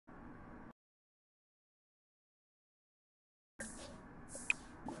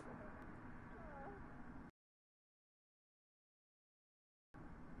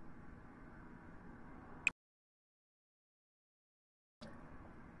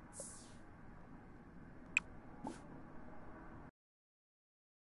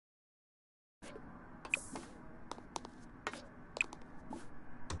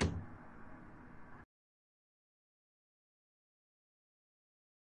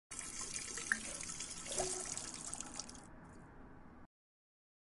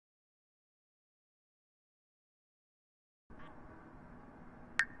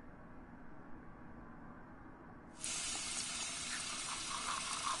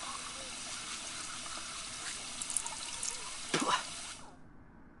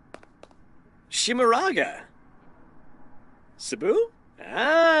Shimaraga. Cebu?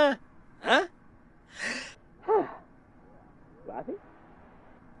 Ah, huh? Laffy?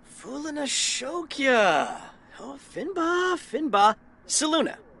 Fulanashokya. Oh, Finba.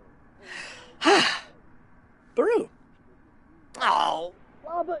 Saluna. Baru. Oh,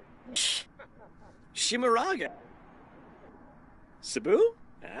 Lava. Shimaraga. Cebu?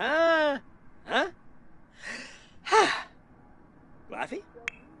 Ah, huh? Laffy?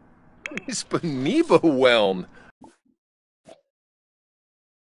 Spaniba whelm.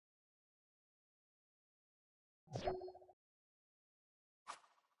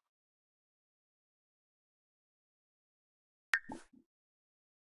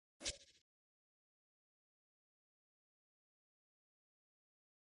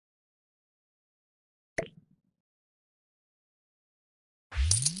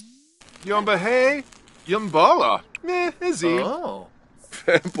 Yumbahay, Yumbala, meh, Izzy. Oh.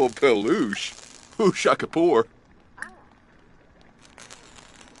 Pample Peluche. Usha Kapoor.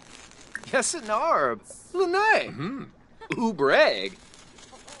 Yasinarb. Lunay. Ubreg.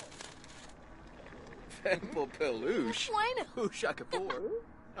 Pample Peluche. Usha Kapoor.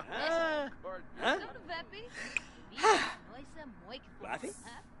 Huh? Laffy?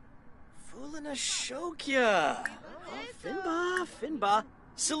 Fulanashokya. Oh, Finba.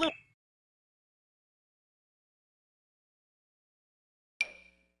 Saluna.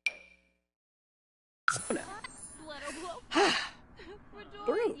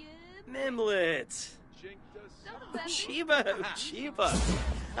 Baru. Mimlet. Chiba.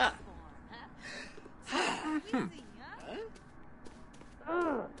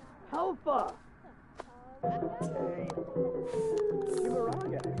 Alpha.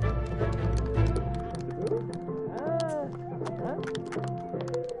 Shimaraga.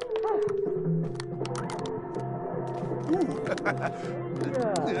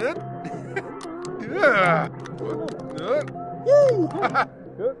 Yeah.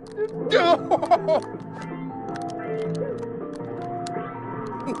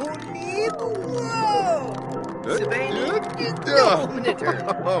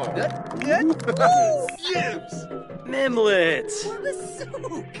 Mimlet.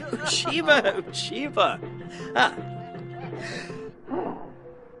 Chiba. Ah.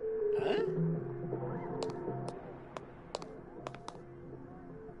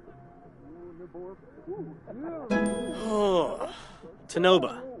 Oh,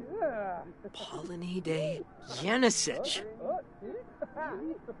 Tanoba. Polynide Yanisich.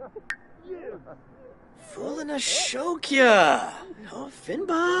 Fulanashokya. Oh,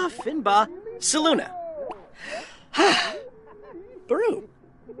 Finba. Saluna. Baru.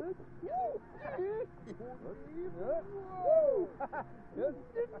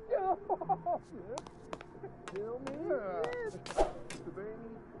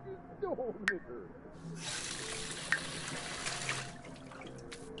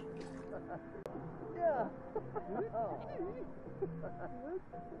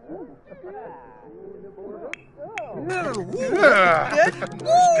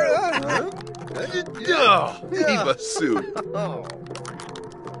 Eva suit.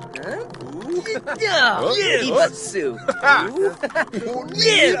 Ibasu.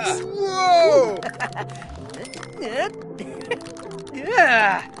 Yes. Whoa.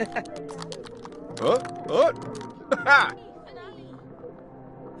 Huh?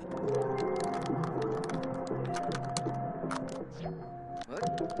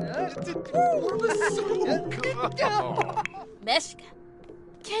 Meshka.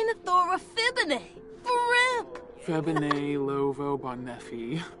 Canathora fibine. Brimp. Febine Lovo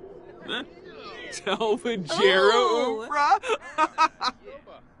Bonefi. Telvajero Ufra.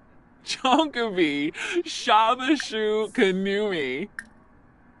 Chonkavi. Shabashu Kanui.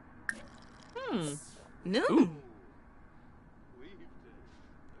 No.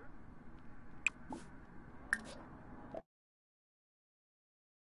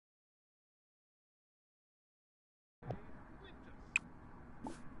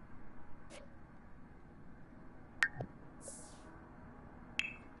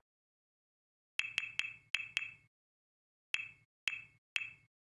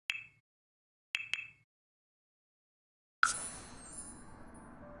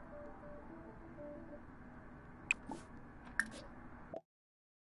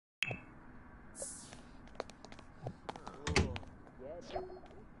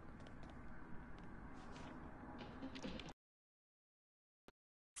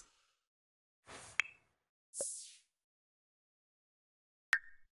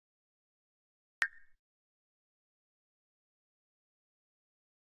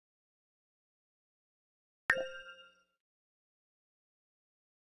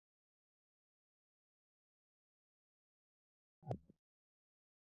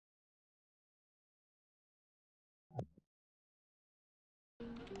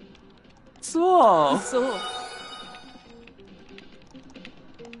 So. So.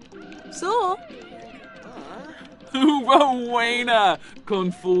 So. Uba buena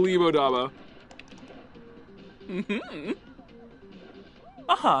con fulibo daba.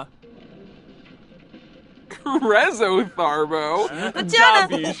 Aha. Crezo Tharbo. Vagina.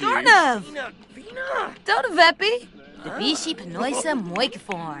 Dabishi. Dornov. Vina, Vina. Doda Veppy. Dabishi Penoisa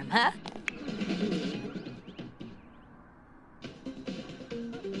Moikiform, huh?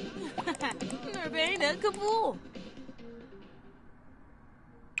 Nervena Kabul.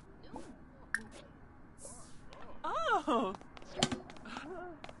 Oh.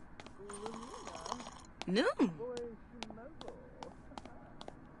 Noon.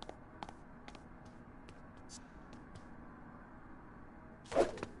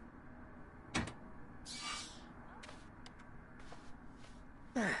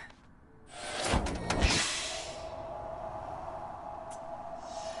 Huh.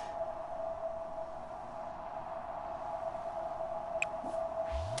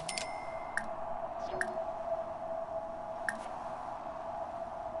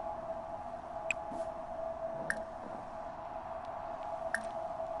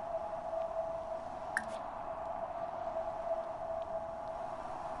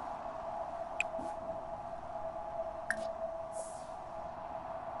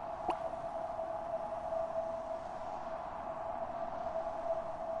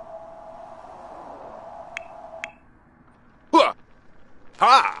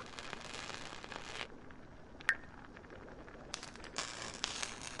 Ha!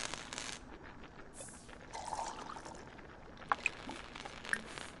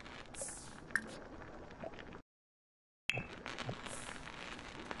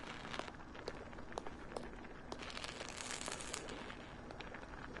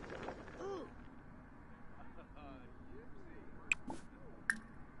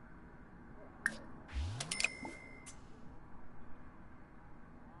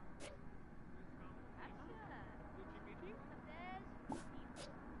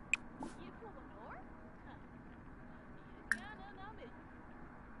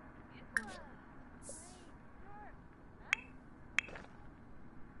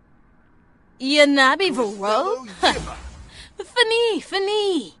 Yanabi Vero?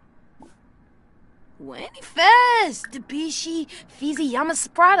 Fani. Wenny Fest. Dabishi Fizi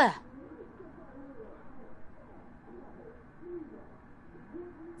Yamasprada.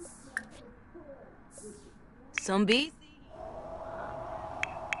 Zombies.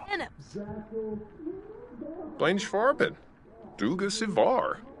 Blaine Schwarben. Duga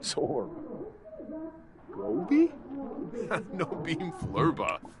Sivar. Sor. Gobi? No beam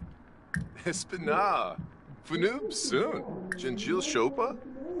flurba. Espina. Fanoob soon. Gengil Shopa.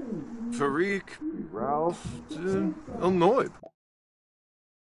 Farik. Ralph. Elnoib.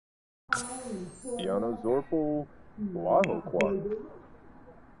 Yana Zorpal. Lalo Quad.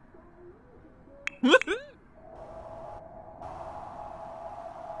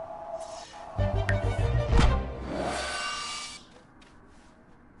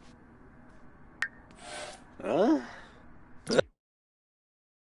 Huh?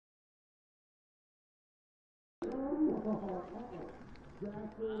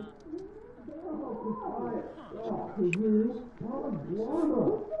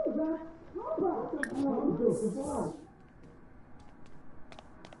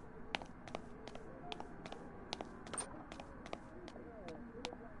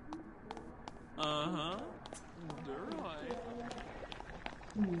 Uh-huh. Durlite.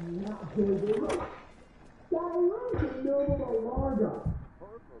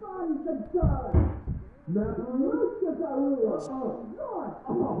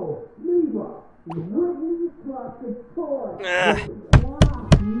 Ah.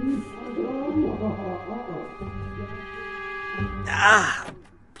 Ah.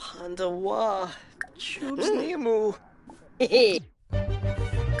 Pandawa. Chubes Nemu.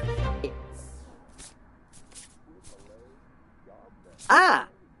 Ah.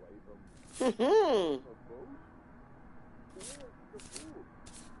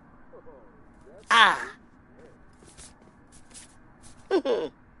 Ah.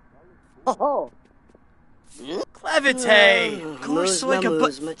 Oh. Clevite! Course like a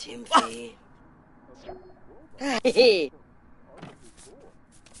but.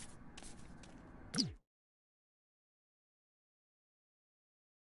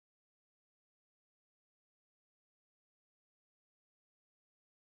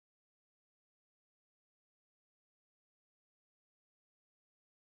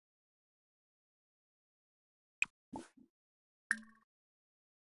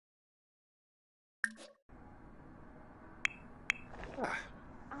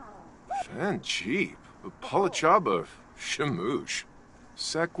 And cheap. Palachaba, Shamoosh.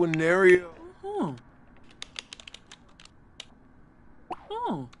 Sequinario. Oh.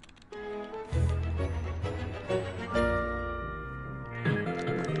 Oh.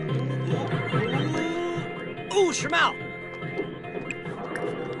 Ooh, Shemau!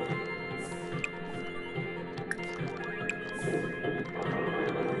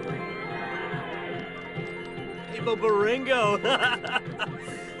 Abo Baringo!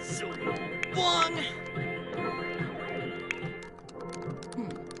 So long!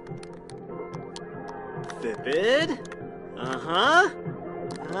 Vipid? Uh-huh.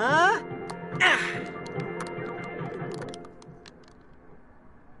 Huh? Ah!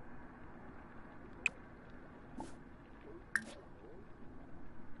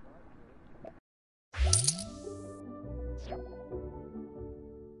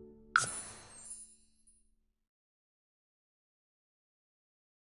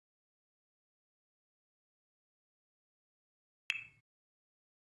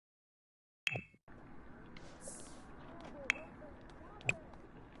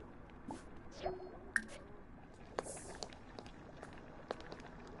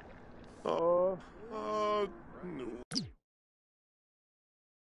 No.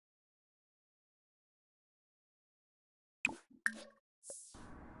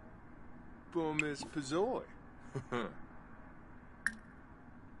 Bomis Pazoi.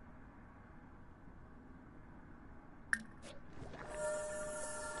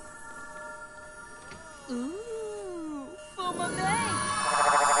 Ooh, Fuma Bay.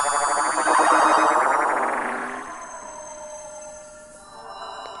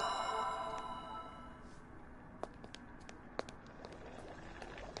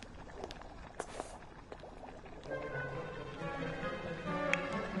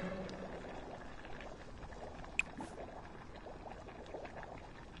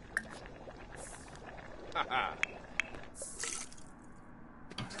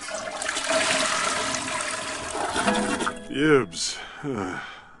 Yibs.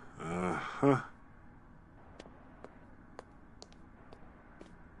 Uh-huh.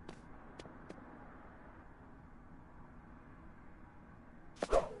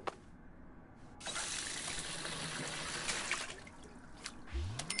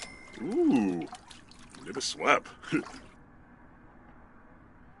 Ooh, never swap.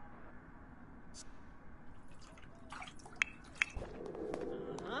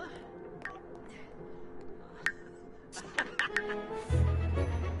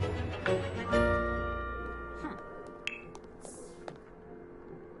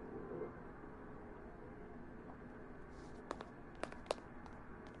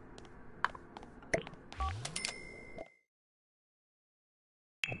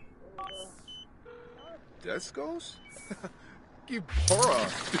 Descos? Gipora,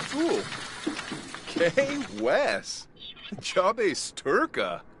 Fool. K. Wes. Jabe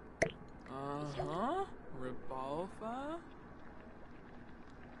Sturka. Uh-huh. Revolva?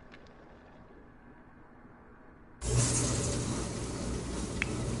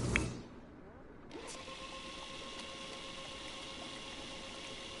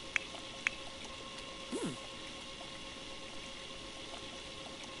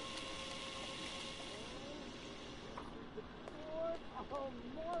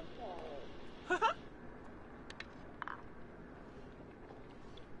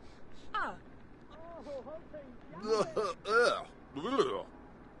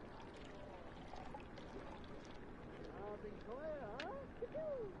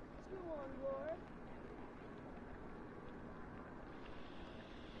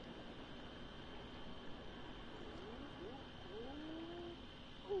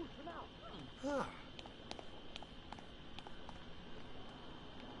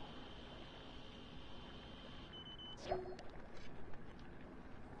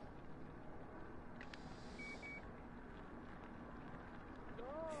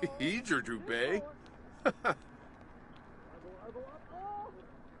 Heeger Bay.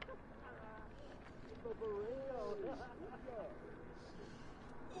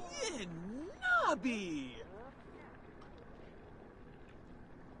 Nobby!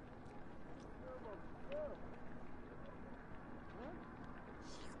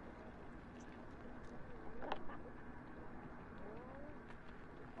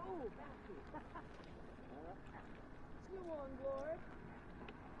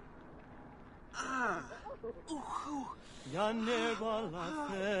 Yaner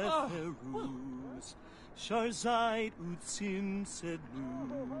balaferus, Sharzait utsim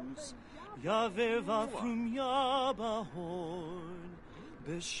sedlus, Yaver vafrum yabahorn,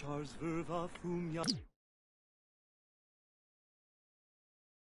 Besharz ver vafrum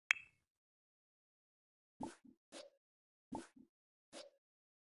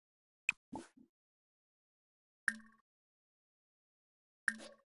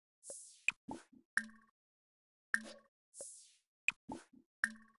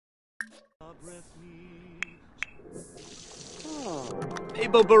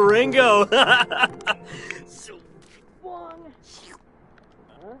Abo Baringo! So long!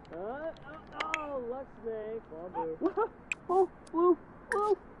 Oh, let's make Oh, woo,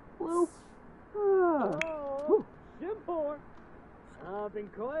 woo, woo. Oh, Shimport!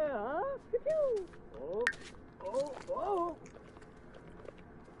 Binkoya, huh? Pew-pew! Oh, oh, oh!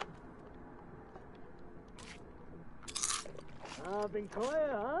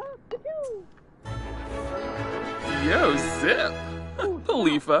 Binkoya, huh? Pew-pew! Yo, Zip.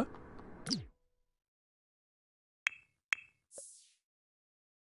 Khalifa.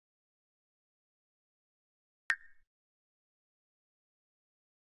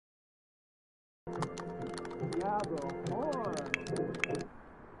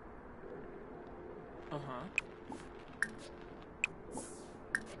 Uh-huh.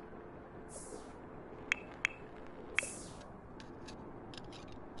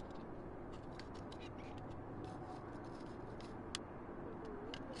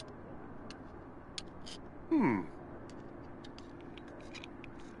 Hmm.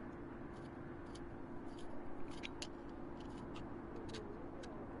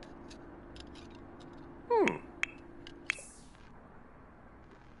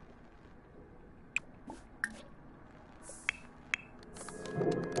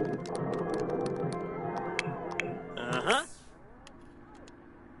 Uh-huh.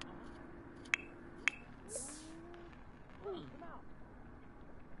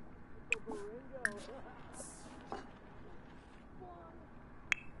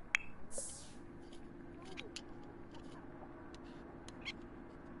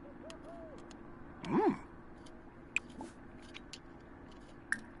 Hmm.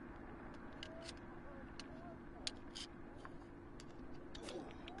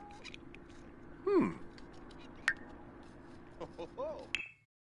 Hmm. Ho, ho, ho.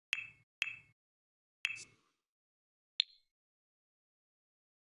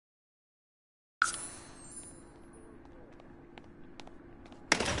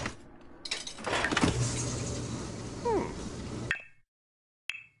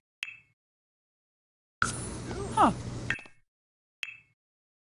 Huh.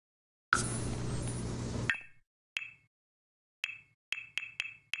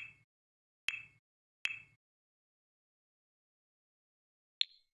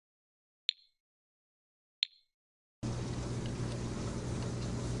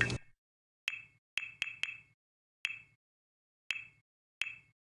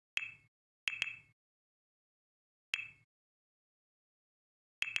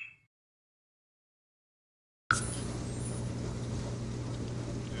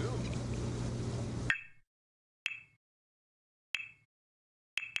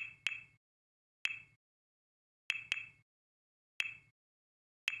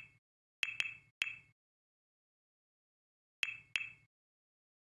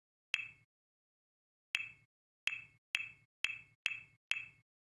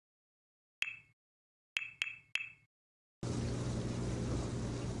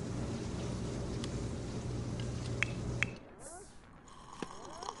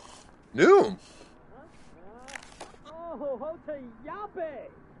 Noom. Oh, Hota Yape!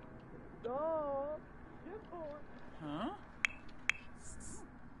 Oh, Shimport! Huh?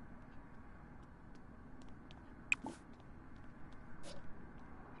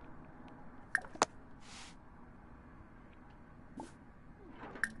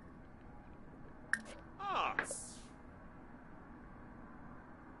 Ah.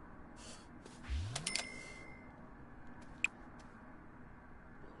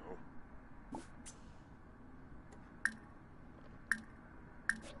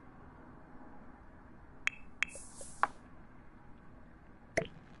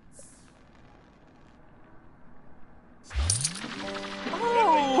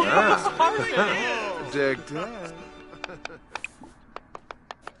 Oh! Dig that.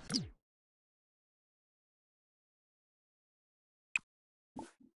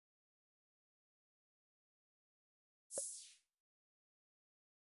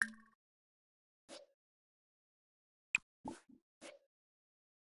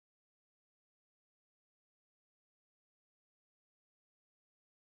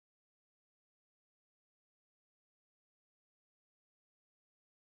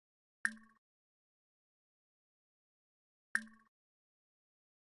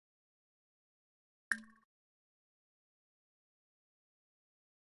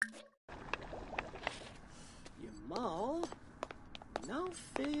 Yamal? No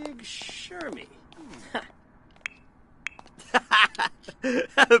fig Shermie.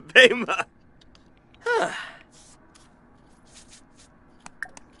 Bema!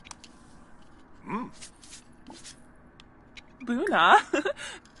 Buna.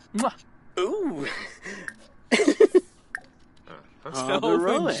 Mwah. Ooh.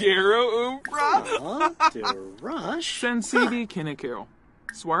 Elf Jero Umbra. Rush. Sensibi Kinniku.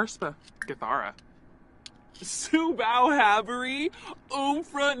 Swarspa Gathara. Subao Habari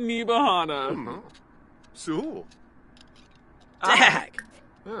Umfra Nibahana. Sul. Dag.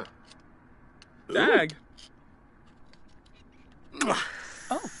 Dag.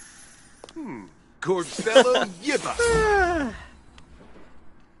 Cordello Yiba.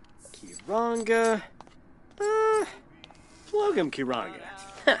 Kiranga. Flogum Kiranga.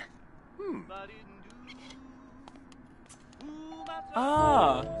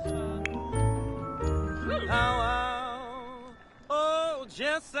 Ah. Oh,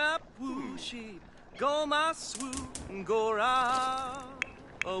 Jessup Wooshi, Goma Swoon, Gora,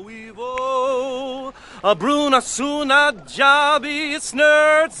 a Weevo, a Bruna Suna, Jobby,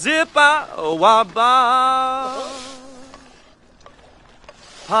 Snert, Zippa, Waba,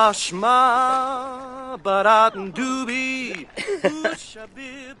 Pashma, Barat and Doobie, Usha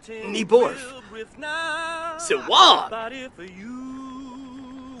Bibtin, Niborf. Siwab. But if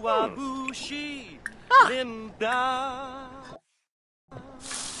you Wabushi, Limba.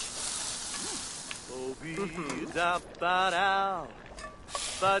 Obi da ba da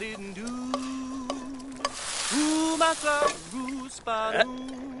ba didn't do. Umasa Ruspanu.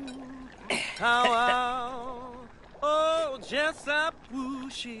 How oh, Jessup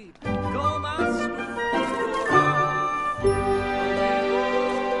Wooshi. Go my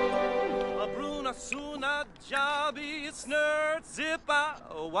a Bruna Suna Jobby Snert Zippa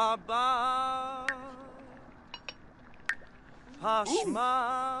Waba. Hashma,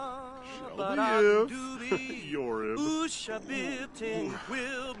 but I do be Yorim. Usha Bipting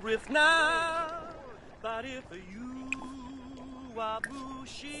will Rifna, but if you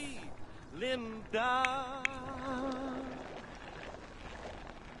Wabushi Limda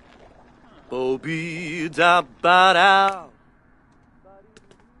Bobi da Bada.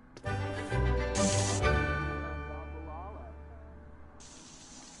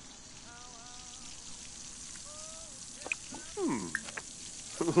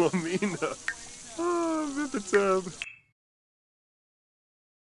 Lamina. Vipitab.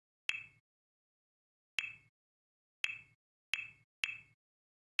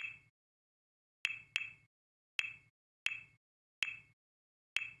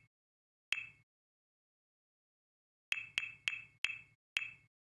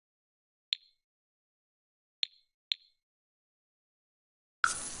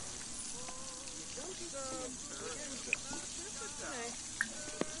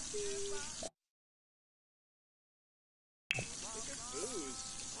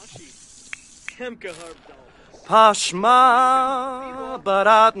 Pashma,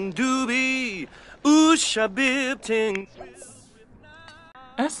 Barat and Doobie, Usha Bipting.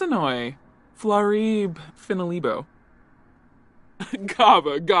 Essenoi. Flarib Finalibo.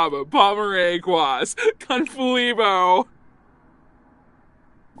 Gaba Gaba Pomeray Quas. Confulibo.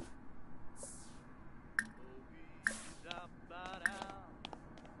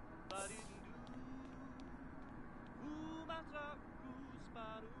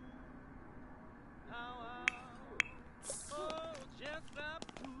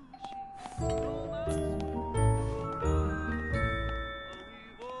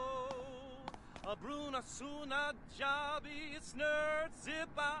 Bruna Suna Jobby Snert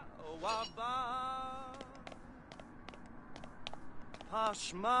Zippa Waba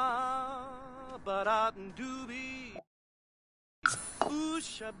Pashma Barat and Doobie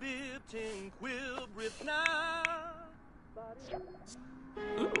Usha Bipting Quil Brifna.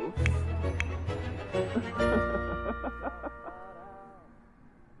 Ooh.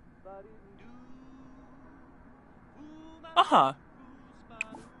 Aha.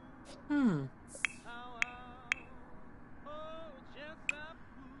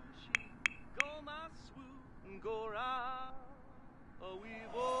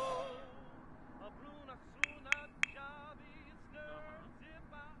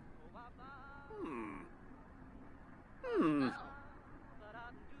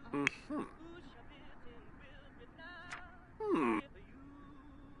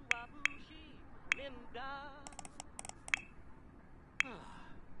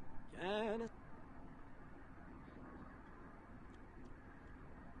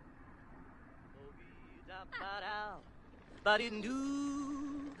 But in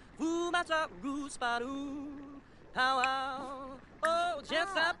do, woo, mata, roots, badu, how, oh,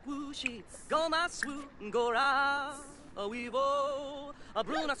 just that whooshy, go my swoop, go ra, a weevo, a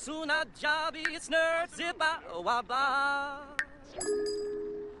bruna suna, jobby, it's nerd, zippa, waba,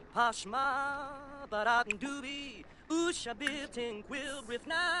 pashma, but I can do be. Usha bitin quill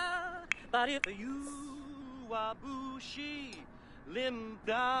brifna. But if you are bushi,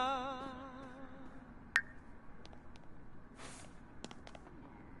 limda.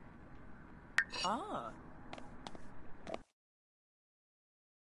 Ah.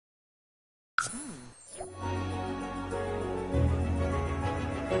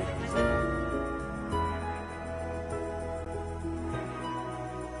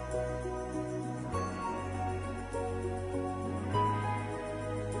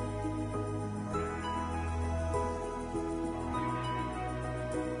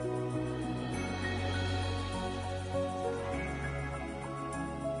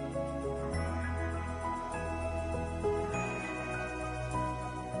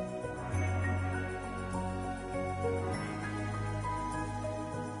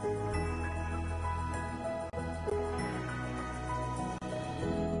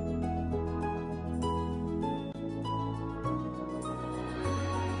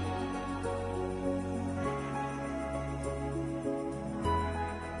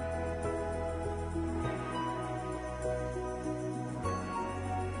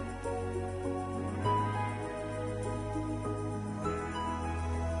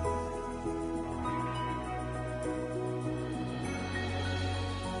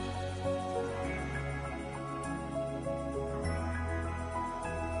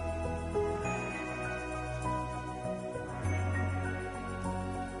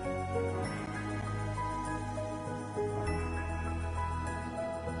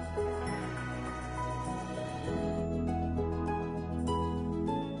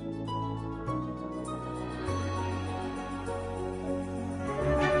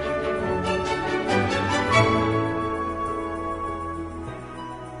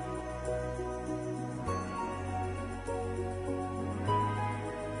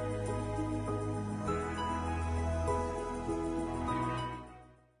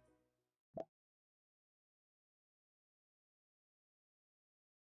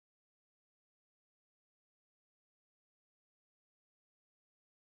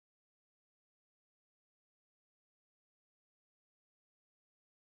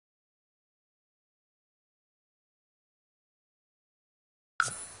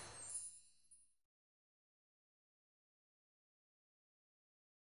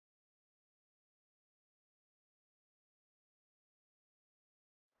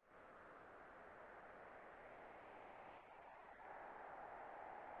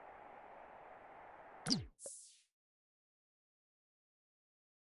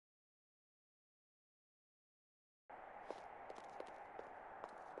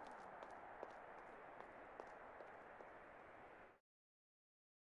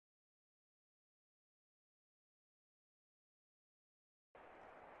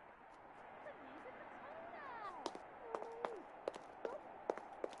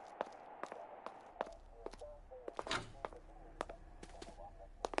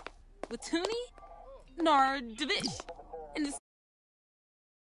 Watuni? Nar Divish. And the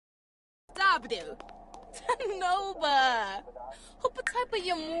Stabdu. Nova. Hopa type of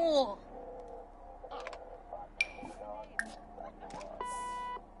Yamul.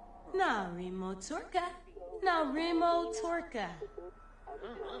 Narimo Turka. Narimo Turka.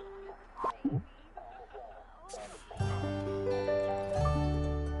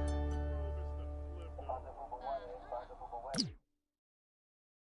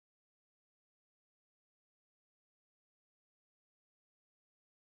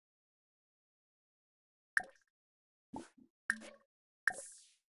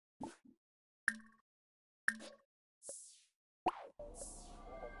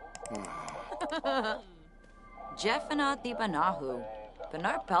 Jeffana di Banahu.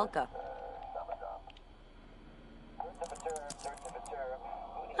 Benar Pelka.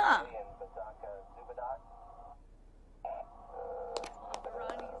 Huh.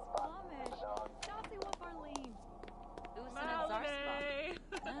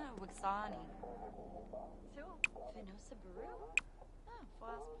 Wigsani. Venosa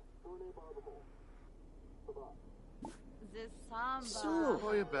Baru? Zisamba.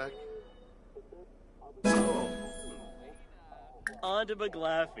 Oh, you're back. On to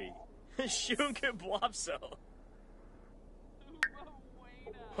Baglaffy. Shunker Blopso.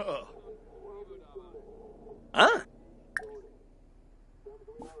 Huh. Huh?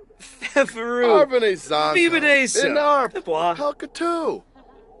 Fefaru. Arvane Zaza. Bibadesa. Inarp. Pepwa. Halkatu.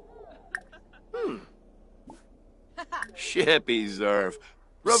 Shippy Zerf.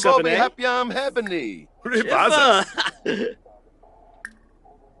 Ravobi Sabane? Hapyam Hebony. Ribaza.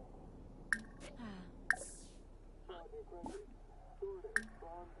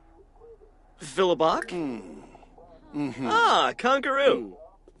 Philibok? Ah, Conqueroo.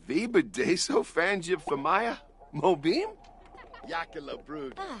 Viva Deso Fangip Famaya? Mobim? Yakala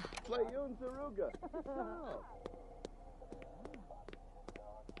Brug. Playun Zaruga.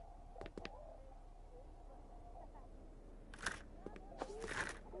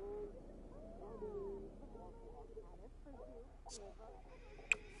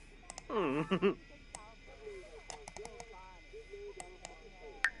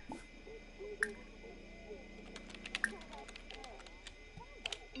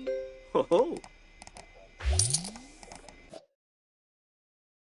 Ho ho.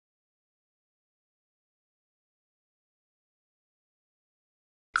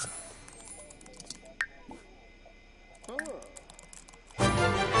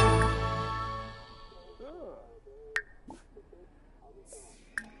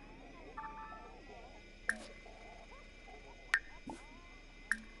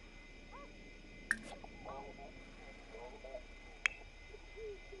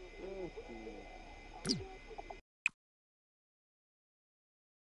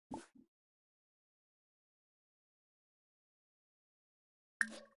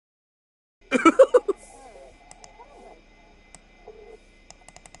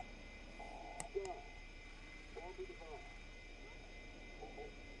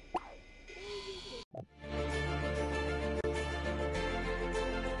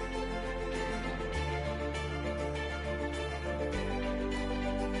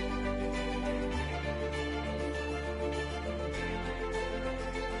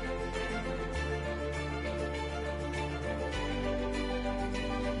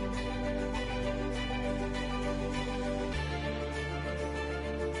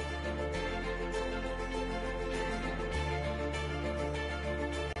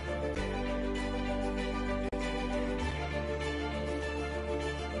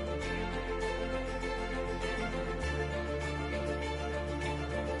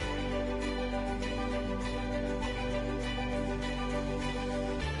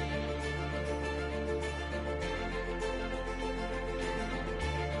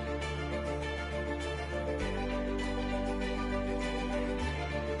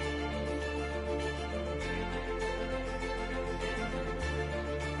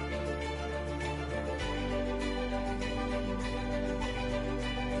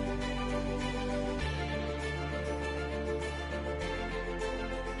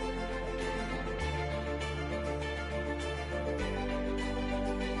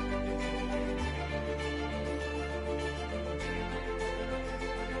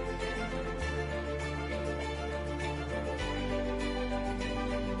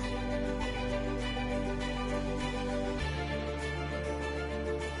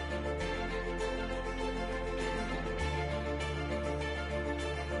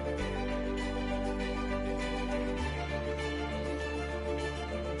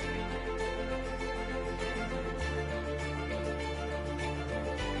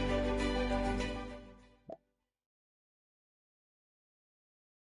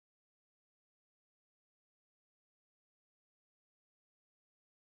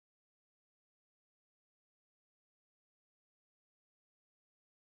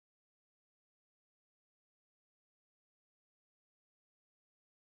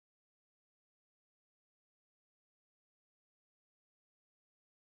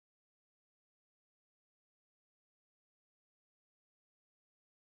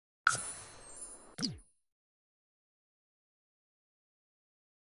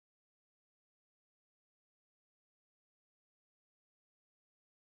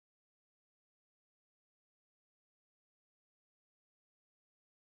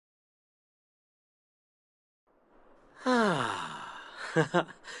 Ah.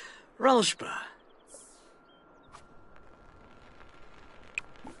 Ralshba.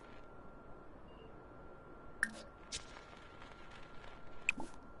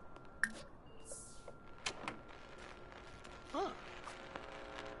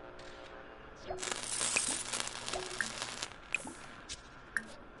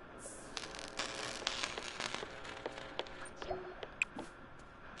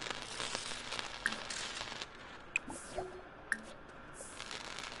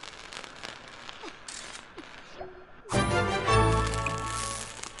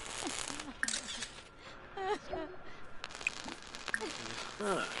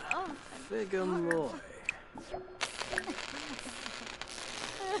 Figamoy.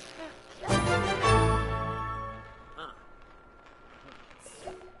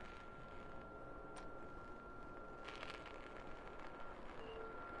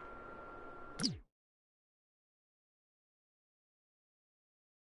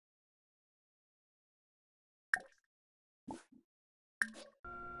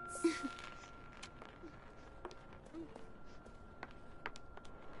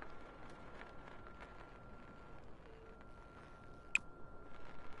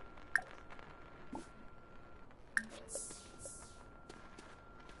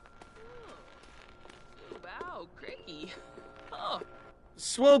 Wow, great. Oh.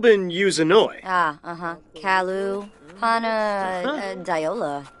 Swobin Uzanoi. Ah, Kalu, Pana,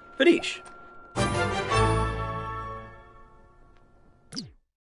 Diola. Padish.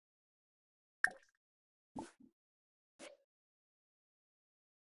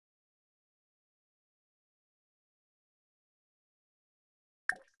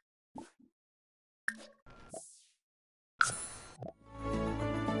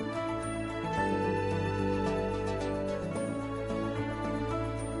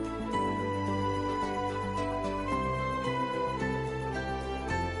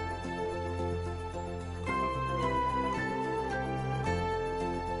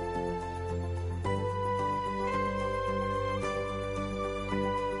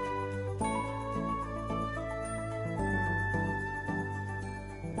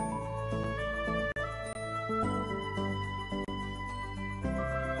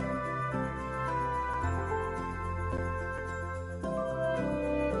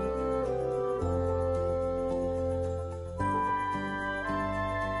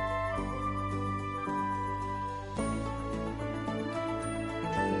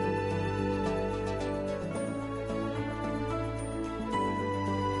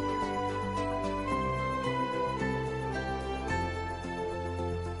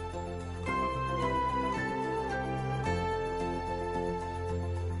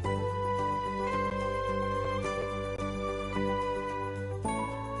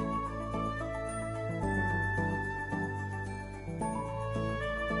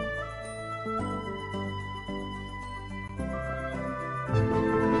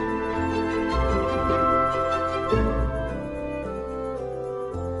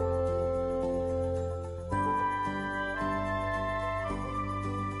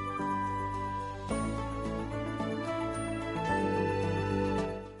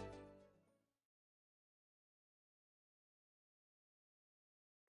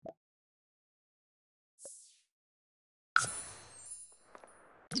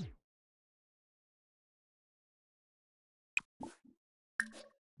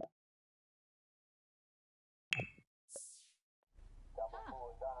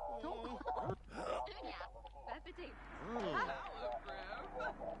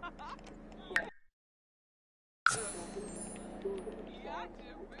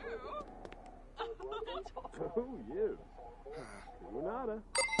 Who you? Lunada.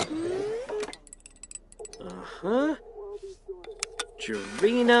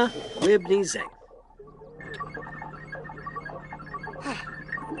 Jarina Libni Zeng.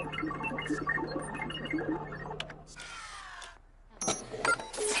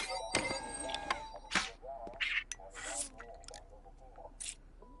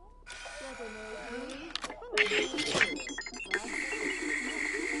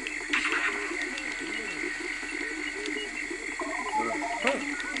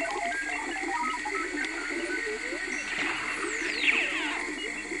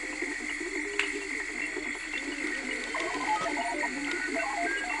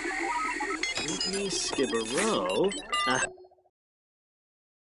 Libni Skibero.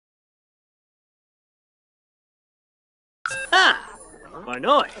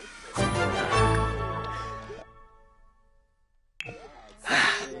 Marnoi.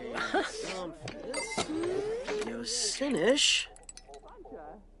 Yosinish.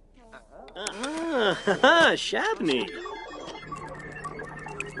 Shabni.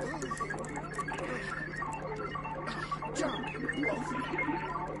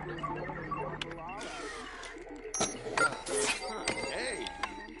 Hey.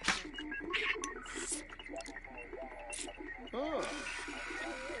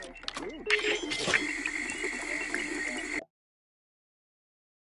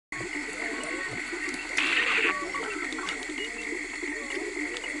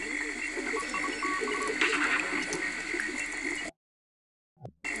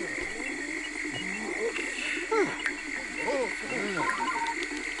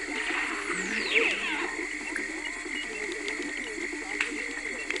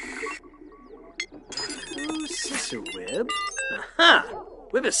 Wib? Aha!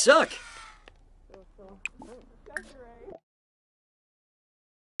 Wib is suck!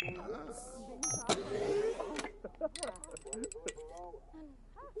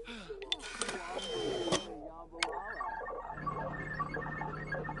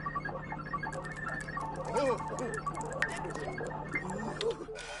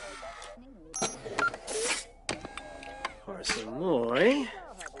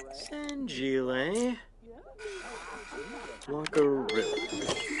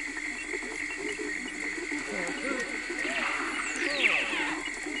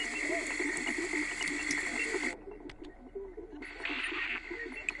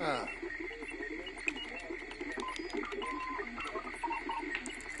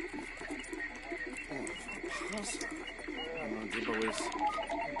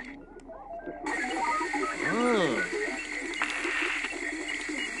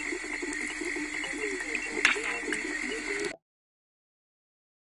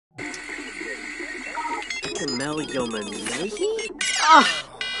 Mel Yomanehi?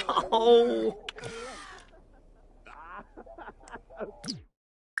 Oh!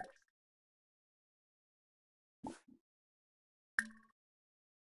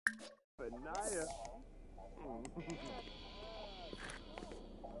 Benaya.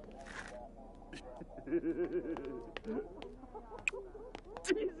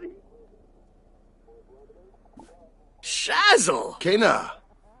 Shazzle! Kena.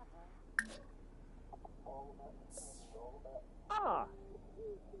 Ah.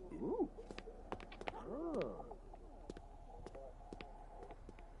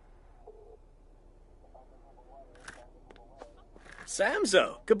 Samzo,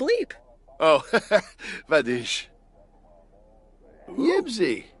 Kableep. Oh, Vadish.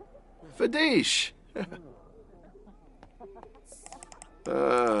 Yibsy. Vadish.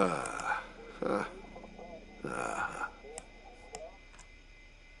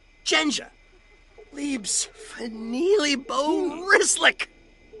 Genja. Leaves Fanili Bo Rislick.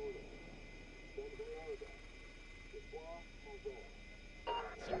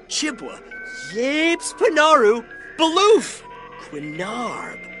 Chibwa. Yapes Panaru. Baloof.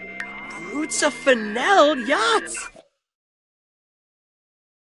 Quinarb. Brutza Fennel Yachts.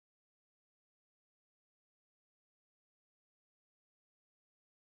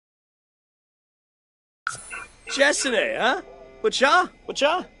 Jessene, huh? Whatcha?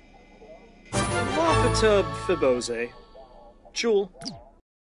 Whatcha? Lopatub Fibose. Jewel.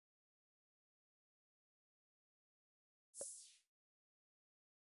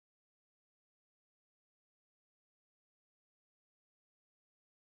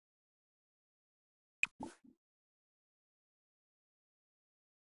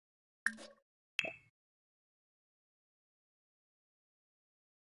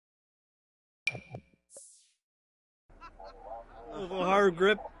 Hard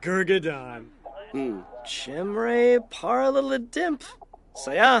grip Gurgadon. Chimray Parlalidimp.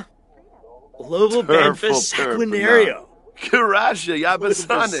 Saya. Lobo Banfus Sequinario. Karasha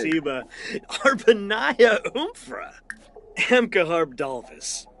Yabasane. Siba. Arpanaya Umfra. Amkaharb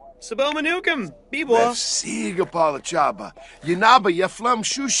Dalvis. Sabomanukum. Bibwa. Siga Palachaba. Yanaba Yaflam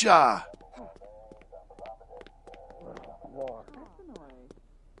Shusha.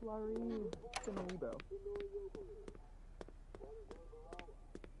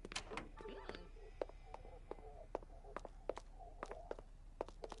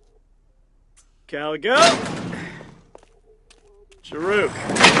 Caligo. Jaruk.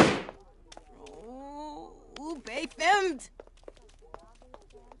 Ooh, Bay filmed.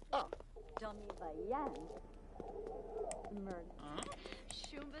 Johnny Bayan. Smurg.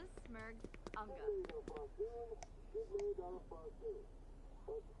 Shumba Smurg Unga.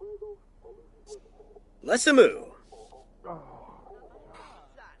 Lesamu.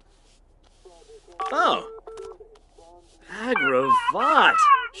 Oh. Agravat.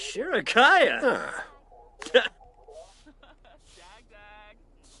 Shirakaya.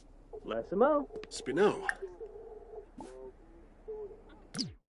 Lesamo. Spino.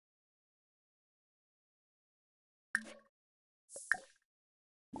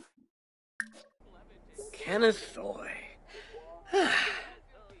 Kennethoy.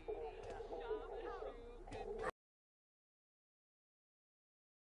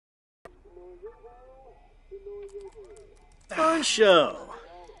 Fun show.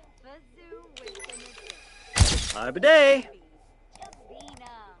 Hi, bidet.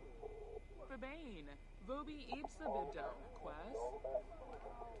 Babane, Vobi Ipsa Bibdo, Quest.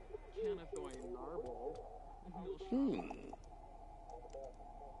 Canathoy Narble.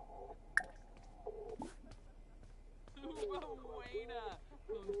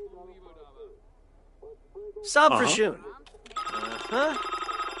 Sabfrashun.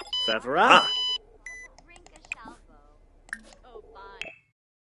 Favara.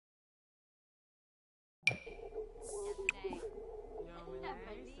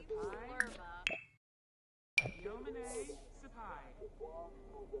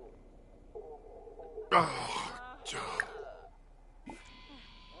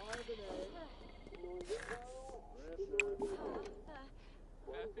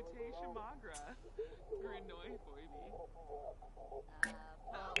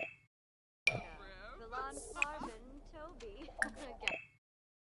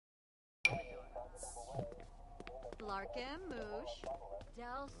 Larkin, Moosh,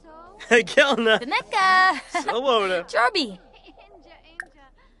 Delso, Kelna. Beneka. Sawona. Jorby. Inja,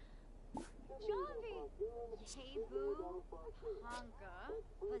 Johnny. Hebu. Honka.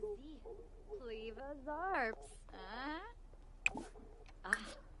 Pazi. Pleva Zarps.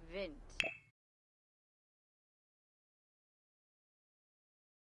 Vint.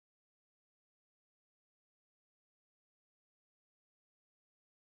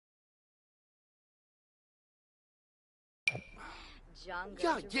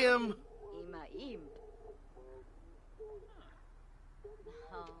 Ja, Jim. Ima imp.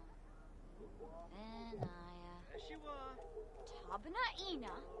 Tabana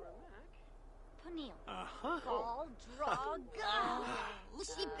ina. Panil. Ball draga.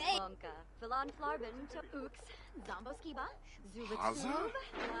 Ushi bay. Bunka. Filan flarbin to ooks. Zombo skiba. Haza?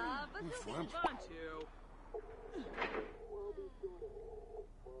 Bantu.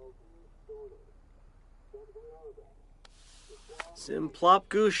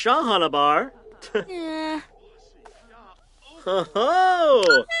 Simplopku Shahanabar. Eh, Ho-ho!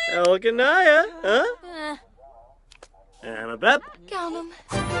 Elganaya, huh? Amabep? count 'em.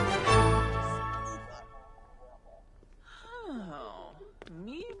 Oh,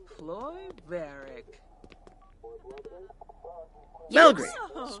 me ploy Varric. Belgrade.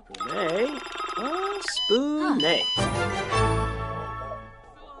 Oh. Spoonay. Spoonay.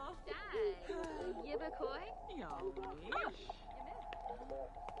 Yibakoi. Yamish.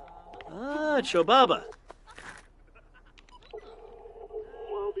 Chobaba.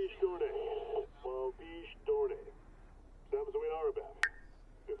 Wabish Dorne. Wabish Dorne. Samswin Arabeth.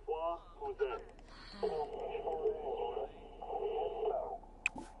 Bifwa Jose.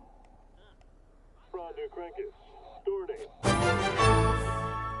 Frondu Krenkus. Dorne.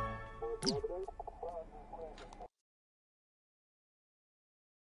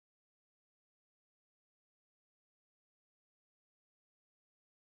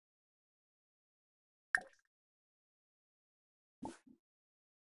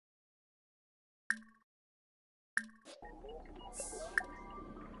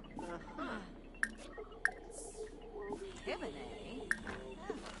 Hibine.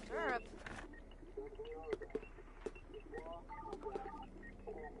 Derp.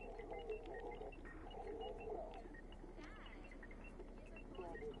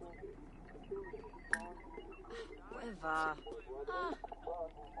 Quiva.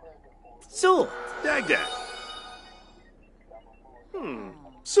 Sul. Dagdag.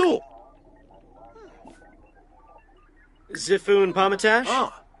 Sul. Zifun Pomatash?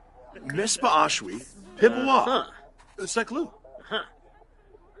 Ah. Mespa Ashwi. Pibwa. Huh. Saklu.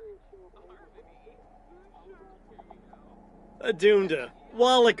 Adunda.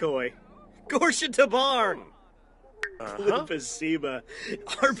 Wallakoi. Gorsha Tabarn. Plupasiba.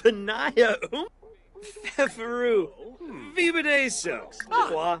 Arpanaya. Feferu. Vibadeso.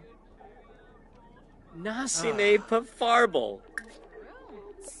 Qua. Nasine Pafarbal.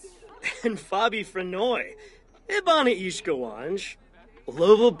 And Fabi Frenoy. Ibana Ishkawanj.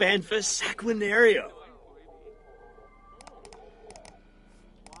 Lovo Banfa Saquinario.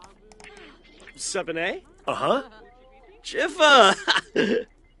 Sabine? Jiffa!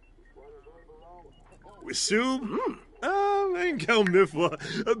 Wisub. Enkel Mifwa.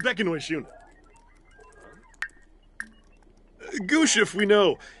 Bekinoy Shuna. Gushif, we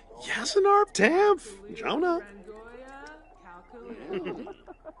know. Yasanarp Tamf. Jonah. Rangoya. Calcul.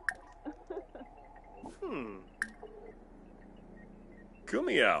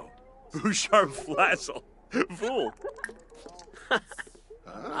 Kumiao. Bouchard Flassel. Fool.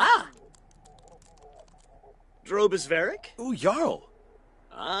 Drobus Varick? Ooh, Jarl.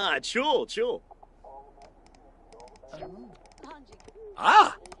 Chul.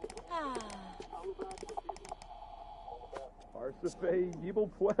 Arsafe Yibel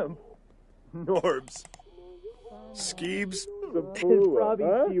Pwem. Norbs. Skeebs.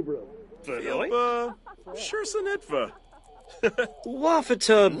 Vanoy? Shursanitva.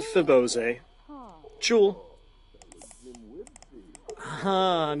 Wafatub Fibose. Chul.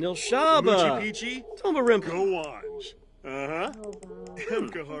 Nilshaba. Peachy. Tombarimpa. Gowanj.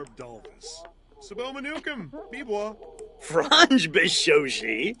 Emkahar Dalvis. Sabomanukum. Bibwa. Franj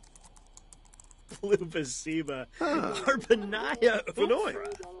Bishoshi. Plupasiba. Arpanaya. Vanoy.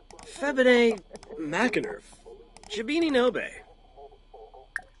 Febine Macanerf. Jabini Nobe.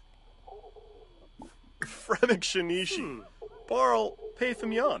 Fremik Shanishi. Barl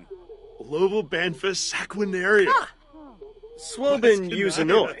Pathamion. Lovo Banfa Saquinaria. Swobin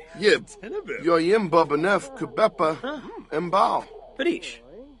Uzanoy. Yib. Yo Yim Bobanef Kubepa Mbal. Badish.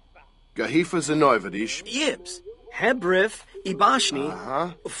 Gahifa Zanoivadish. Yibs. Hebrif. Ibashni.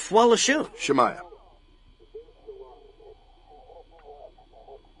 Fwalashun. Shemaya.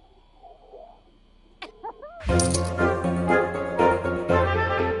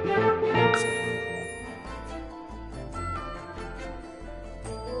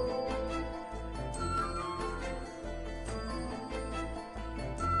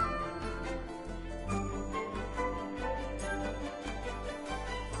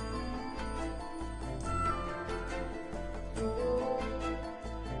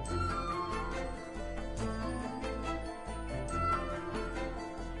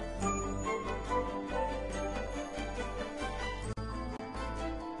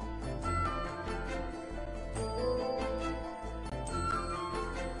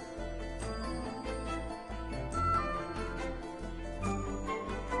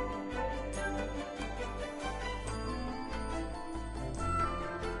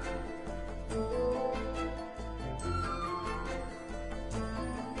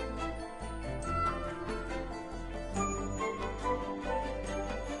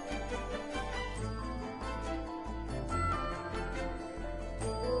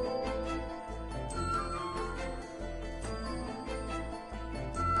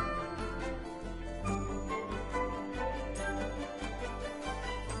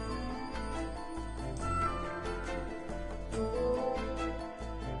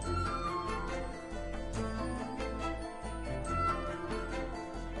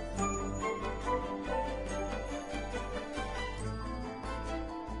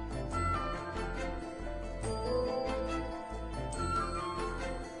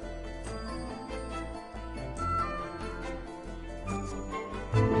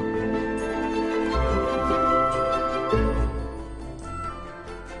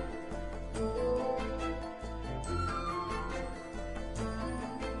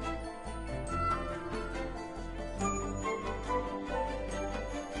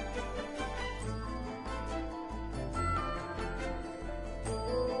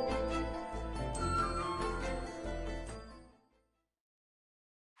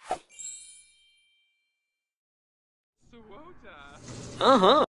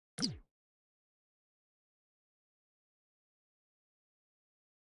 Uh-huh.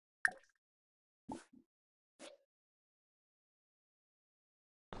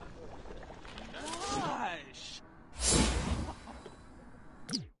 Gosh.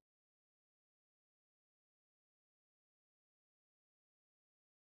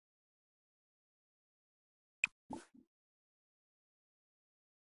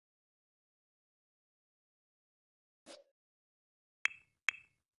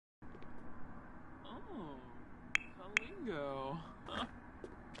 Oh, Kalingo. Uh-huh.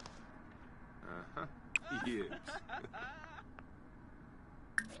 Yes.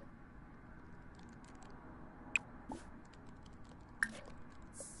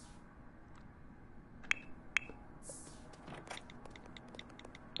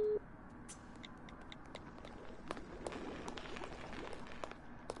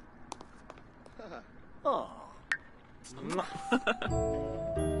 Oh.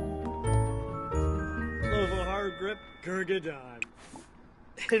 Lova hard grip, Gurgadon.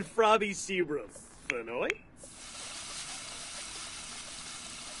 And Frobby Sebrum. Fenoy?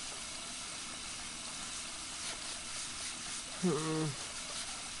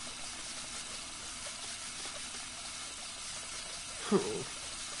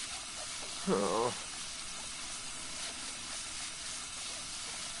 Oh.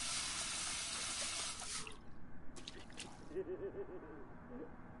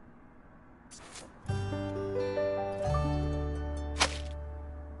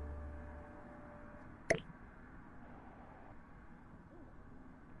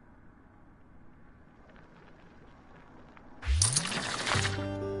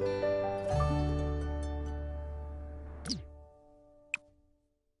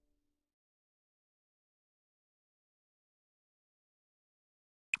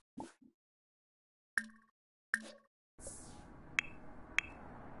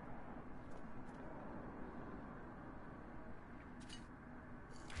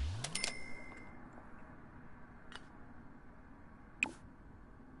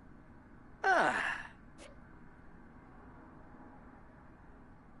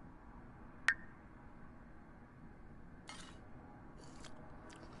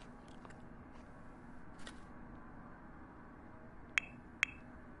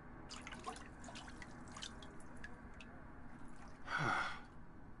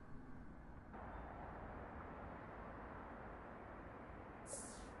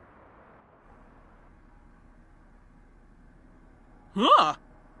 Huh?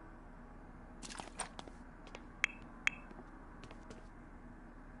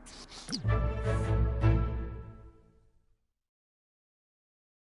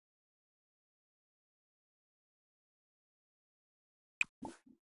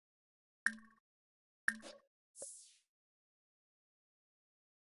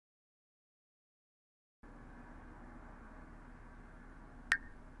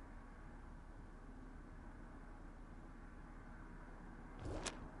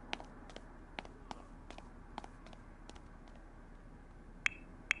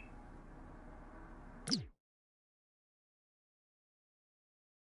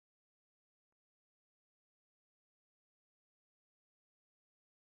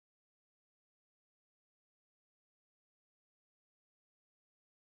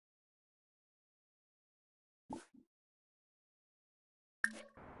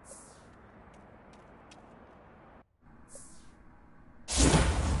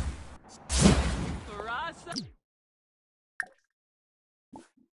 Rasa.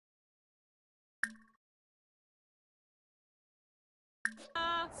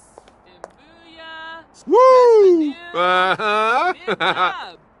 Imbuya. Woo! Uh-huh.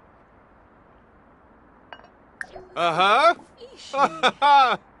 Midab. Uh-huh. Ishi.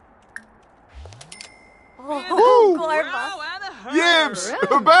 Oh, Gorba. Row and a her. Yims!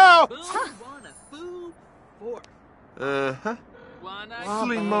 Bow! Boom, wanna food, fork. Uh-huh. Wanna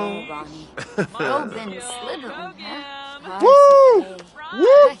Slimo. Ronnie. Mom, Robin yo, Slytherin, Kogan. huh? Woo! Harsay.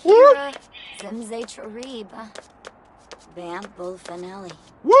 Woo! Woo! Bahira. Zimze Charib. Vamp Bulfinelli.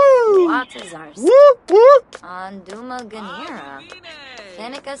 Woo! Watazars. Woo! Woo! Anduma Ganira.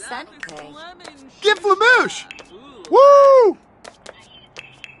 Seneca Seneca. Get Flamouche! Woo!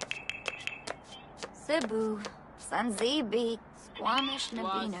 Cebu. Sanzibi. Squamish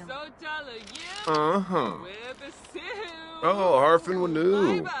Nabino. Uh-huh. Oh, Harfin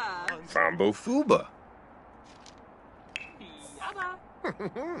Wanu. Fambo Fuba.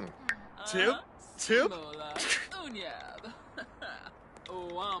 Tip? Tip?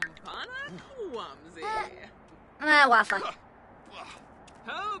 Wafa.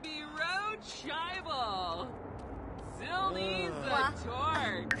 Toby Road Scheibel. Zilly's a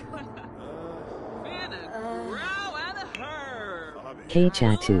torque. Finna grow and a herb.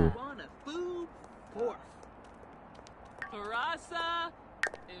 K-Chat2. Wanna food forth. Parasa,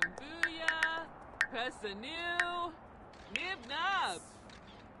 Imbuya, Pesanu, Nib-Nab.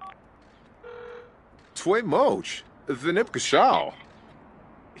 Tway Moch, the Nipkashaw.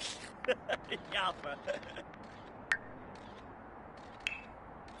 Yappa.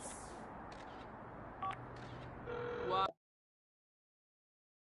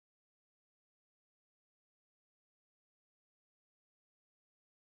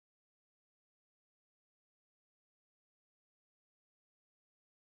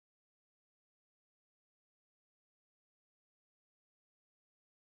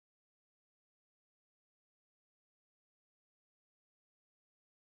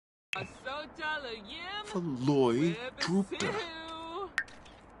 Veloy Drupta.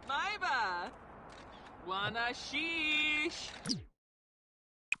 Maiba. Wanna sheesh.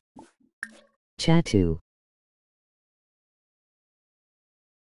 Chatu.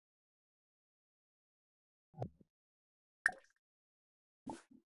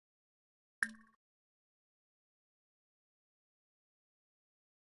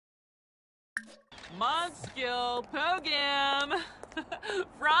 Monskill Pogam.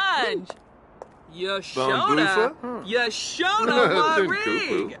 Franj. Bambufa? Yashona. Yashona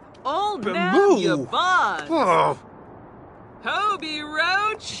Warig. Old Nab Bamboo. Yabon. Oh, Hobie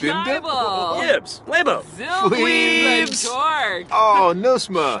Roach. Bimda? Scheibel. Gibbs, Labo. Zilweed Torque. oh,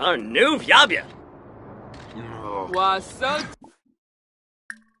 Nusma. Anuv Yabya. Oh. Waso.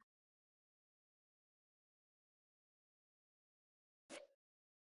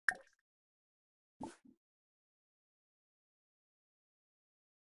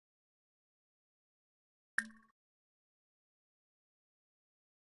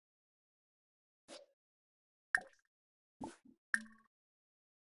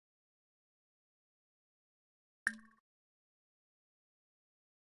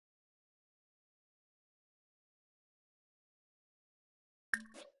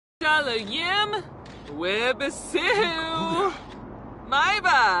 Yim. Webisihu.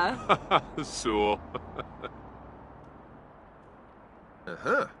 Maiba. So.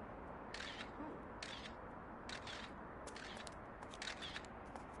 Uh-huh.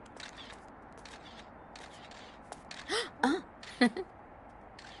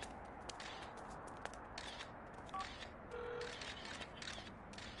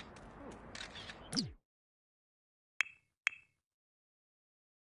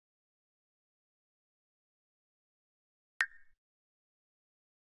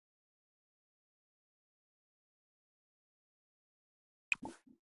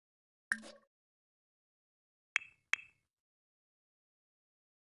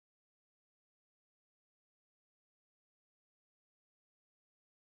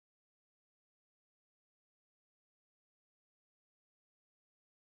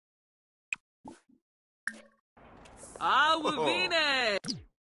 Awavine.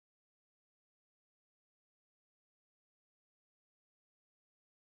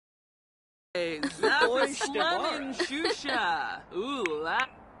 Zappas Lemon Shusha. Ooh, la.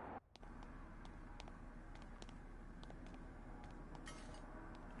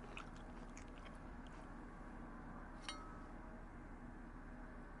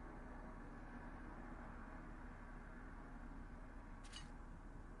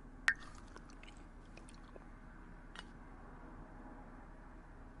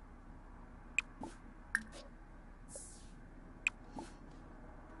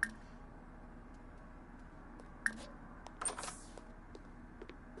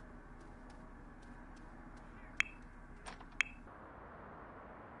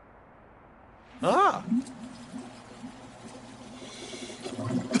 Ah.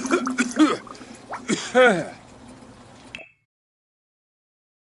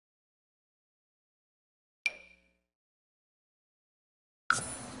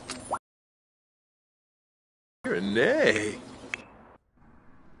 Nay.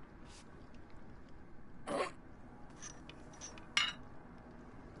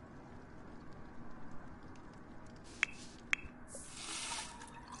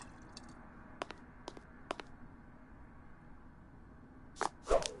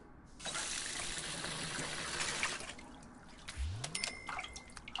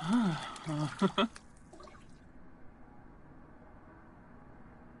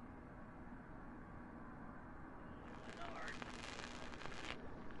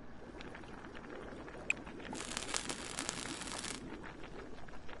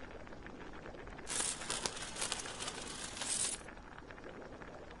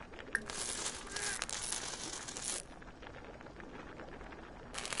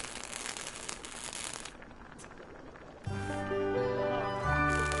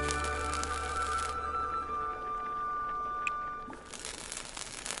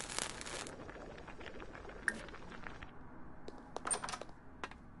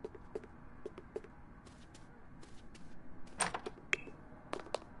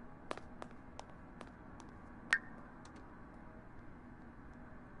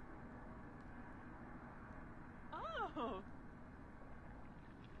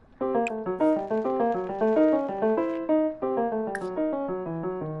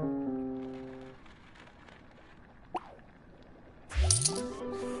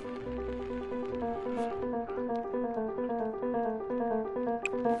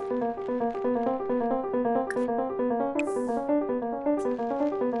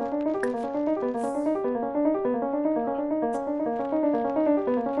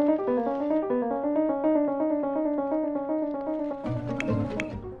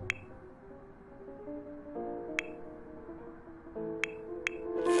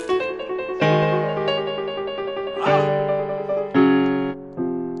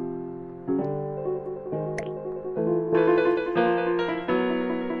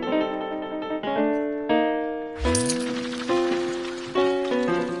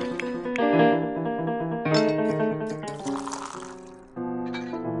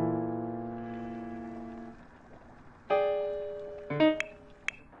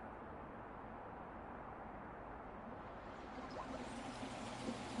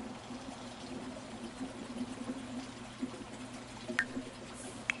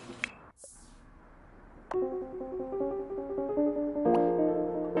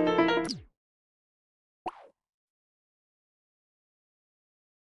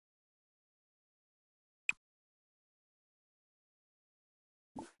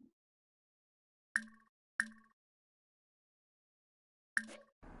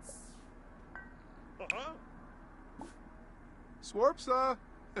 Swarpsa.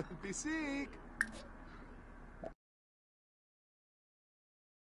 Beseek.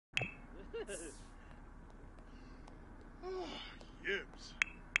 Yibs.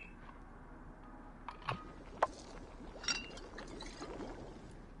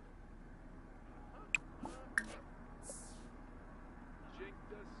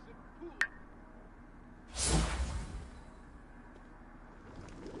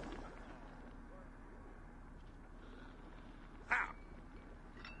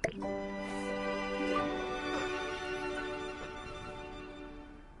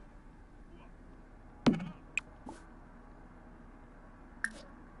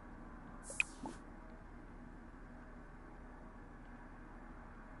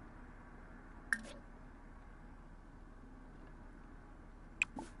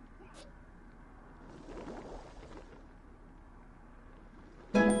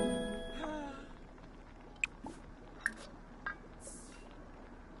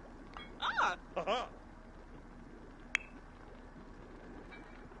 Haha.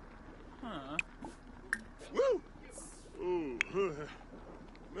 Huh. Woo! Ooh,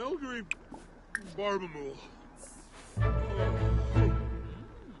 Melgary Barbamool.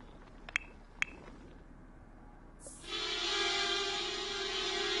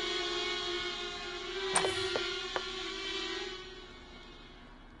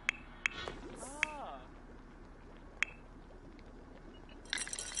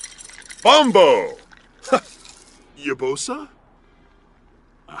 Bombo! Yabosa?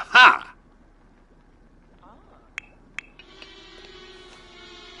 Aha!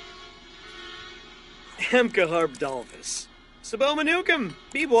 Emkahar Dalvis. Sabomanukum,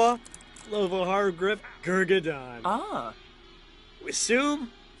 Bebois, Lovahar Grip, Gurgadon. Ah. Wisub,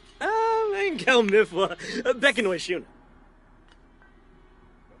 Engel Mifwa, Bekanoi Shuna.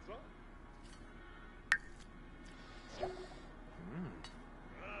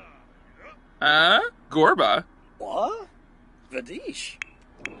 Gorba. What? Vadish.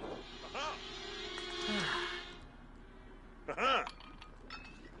 Aha!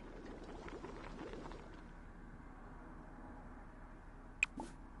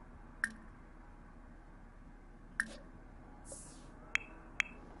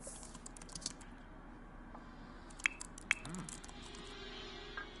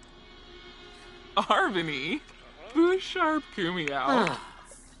 Arvini. Busharp Kumiao.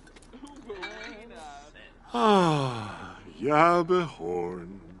 Ah,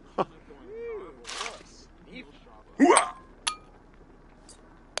 Yabehorn. Hooah!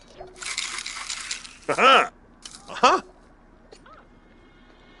 Aha! Aha!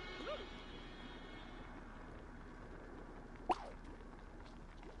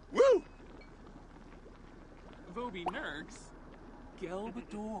 Woo! Vobi Nurks.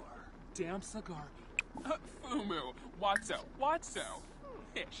 Gelbador. Damsagarbi. Fumu. Watso.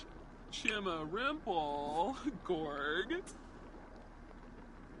 Hish. Chima Rimple. Gorg.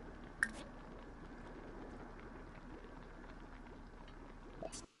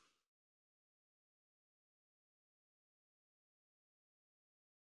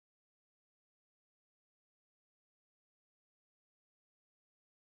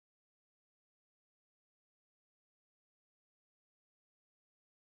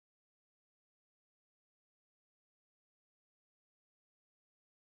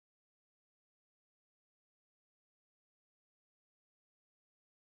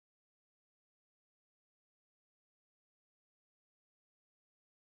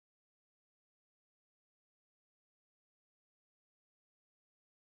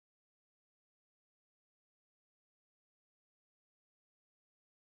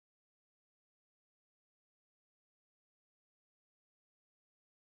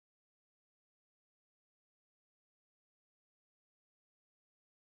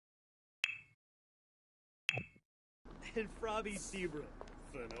 And Frobby Zebra.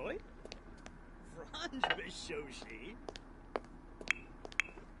 Fenoi? Franj Bishoshi.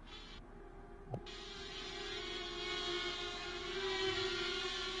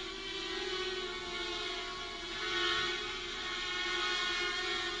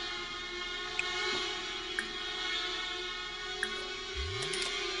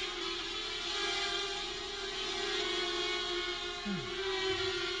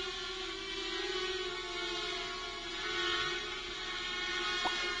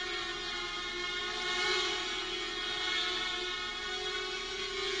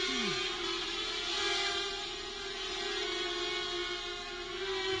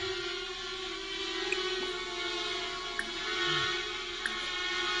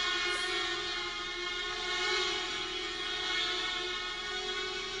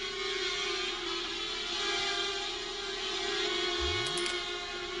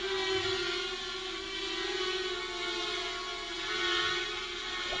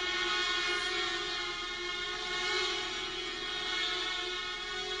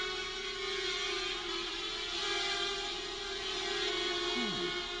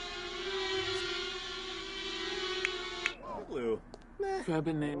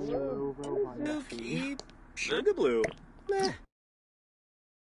 Febineo Zuki. Sugar Blue. Meh.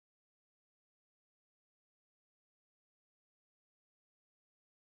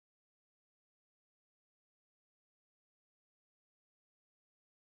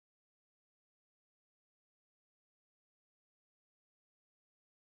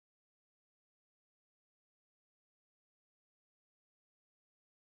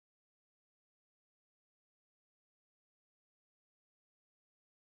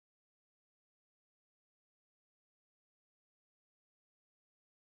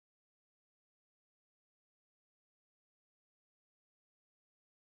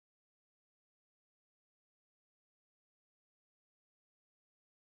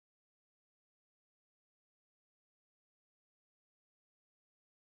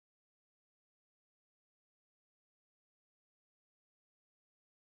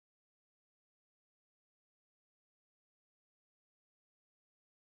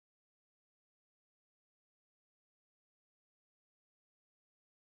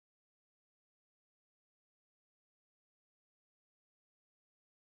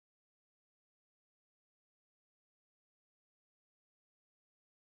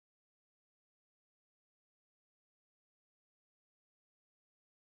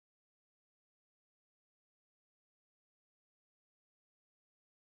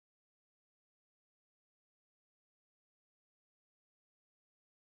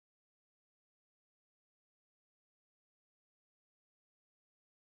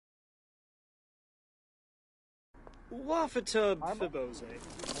 Wafatub Fibose.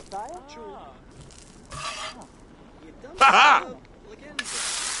 Ha ha!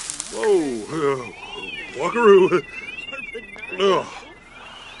 Whoa. Walkaroo. Oh.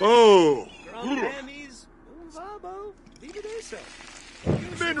 Oh. Grandmammy's Vabo. Vivadeso.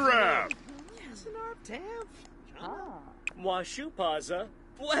 Minrab. Yasinarp Tamp. Washupaza.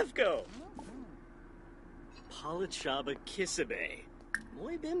 Blefko. Palachaba Kisabe.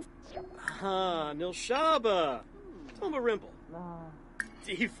 Moibin. Nilshaba. Toma Rimple.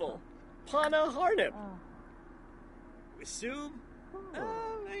 Deeful. Pana Harnip. Wisub.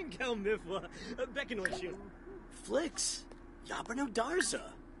 Angel Mifwa. Bekinoishu. Flix. Yabrano Darza.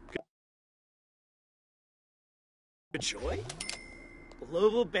 Joy?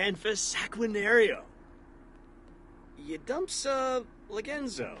 Lovo Banfa Saquinario. Yadumpsa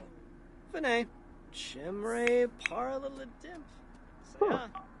Legenzo. Fene. Chimre Paralalimp. Saya.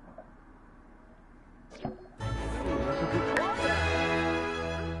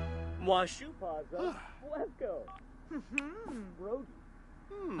 Washupaza. Blefko. Brody.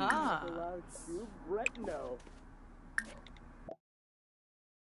 Bretno.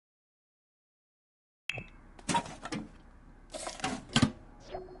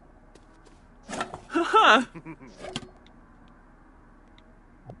 Haha!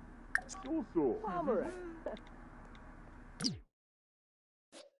 Stool.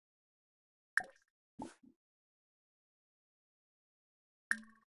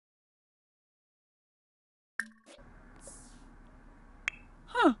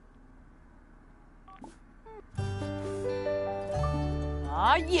 Huh.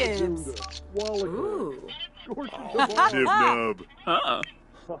 Ah, yes. Ooh. Jibnub.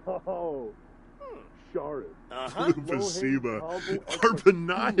 Uh-oh. Sharid. Lupasiba.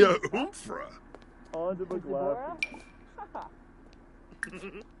 Arpanaya Umfra. Onto McLaughlin.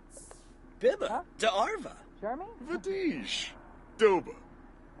 Bibba. D'Arva. Jeremy? Vadish. Doba.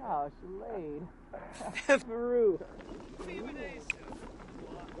 Oh, Shalade. Peru.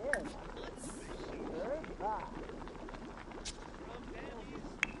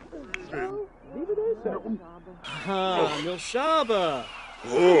 Milshaba.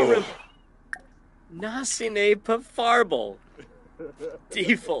 Oh. Nasine Pafarble.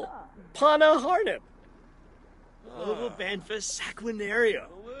 Deeful. Pana Harnip. Lobo Banfa Saquinario.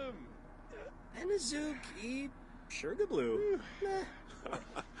 Anazook E. Sugar Blue.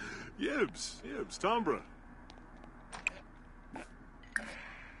 Yibs. Tombra.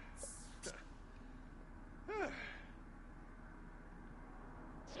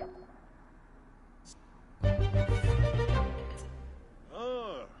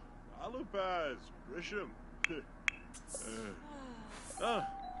 Alupaz. Grisham.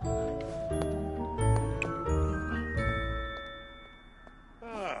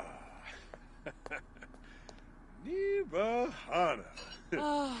 Nibahana.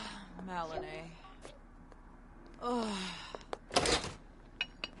 Oh, Melanie. Oh.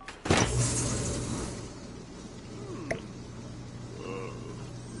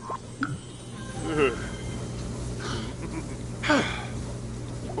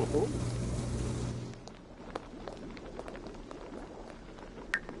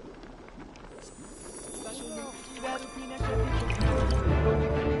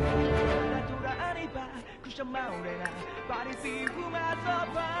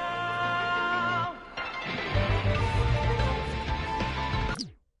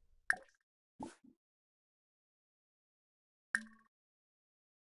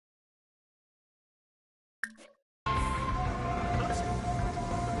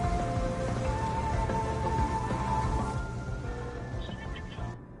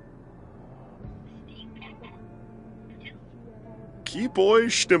 Kipoi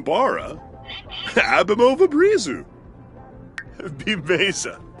Stimpara. Abimova Brizu.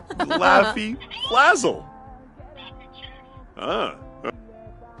 Bimesa. Laffy Flazzle. Ah.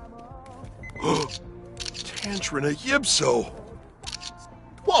 Tantrina Yibso.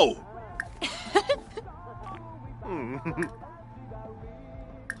 Whoa.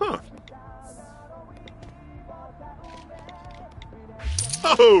 Huh.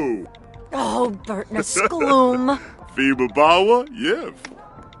 Oh. Oh, Bertna Skloom. Fibabawa Yev.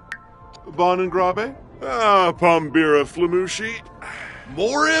 Bonengrabe? Ah, Pambira Flamushi.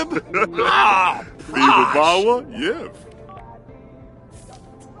 Morib? Ah, Fibabawa Yev.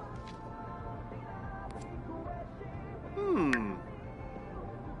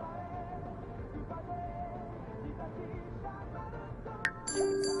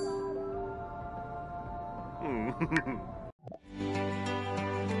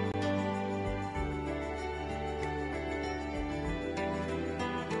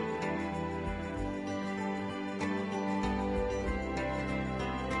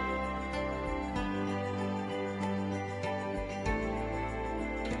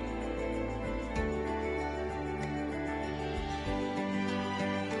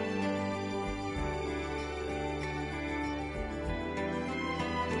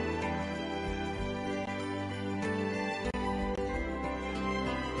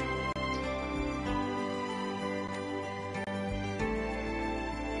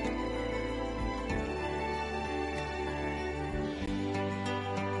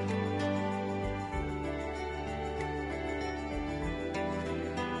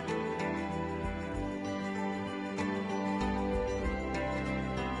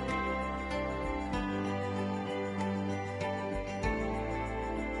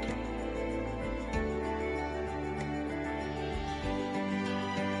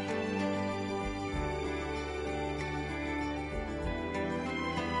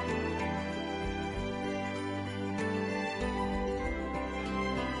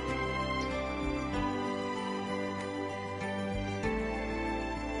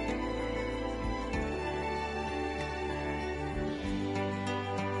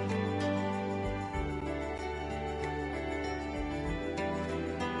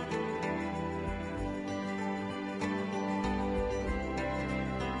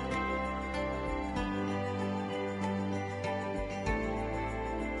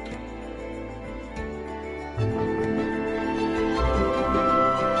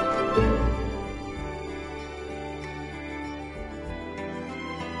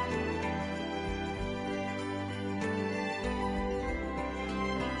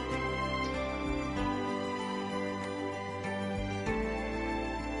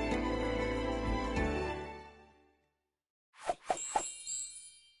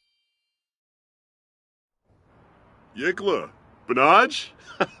 Yikla. Banaj?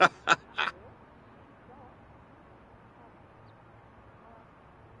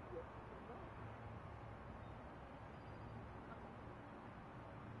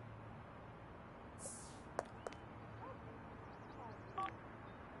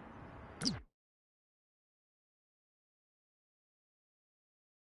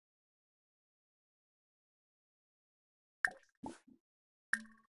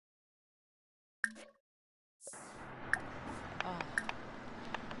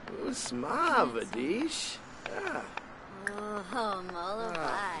 Usmavadish. Ah. Oh,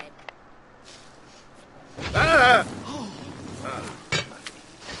 mollified. Ah!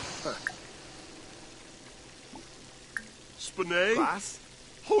 Spinay? Class?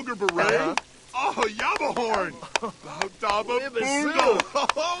 Hoger Beret? Oh, Yabahorn! Daba Boodle!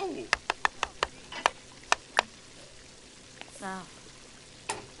 Oh! Oh.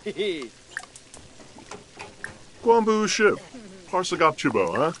 Guambu ship. Parsagap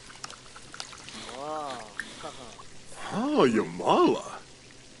Chibo, huh? Oh, Yamala.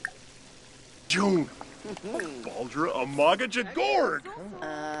 June. Baldra Amaga Jagorg.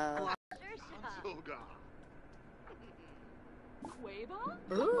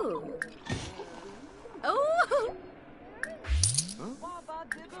 Ooh. Oh.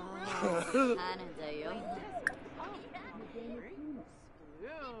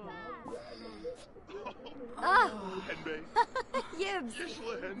 Ah, Yibs.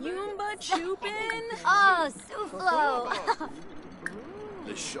 Yumba Chupin. oh, Soufflo.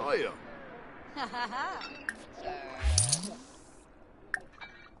 The Shoya.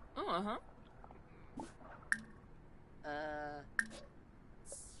 Uh-huh.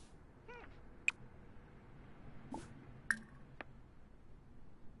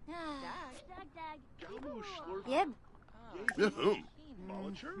 Yib. Yahoo.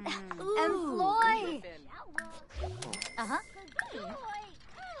 And Floyd. Uh-huh.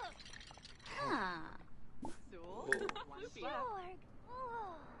 Huh.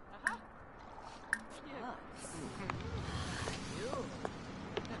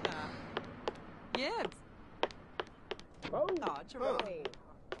 Yibs. Oh, Cheroni.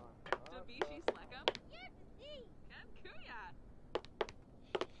 Dabishi Slekam.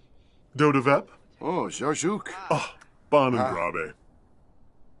 Dodavep? Oh, Jarjuk. Ah, Bon and Brabe.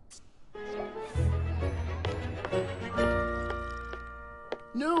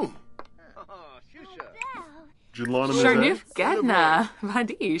 No. Jinlana Sharnuf Gadna.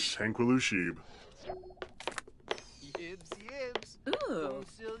 Vadish. Tanquilushib. Ooh.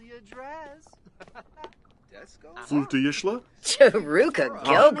 Flufta Yishla? Charuka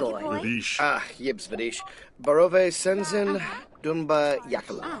Gilgoy. Radish. Ah, Yibs Vadish. Barove Senzin Dunba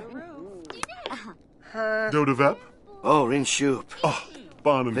Yakala. Dodavep? Oh, Rin Shoop. Ah,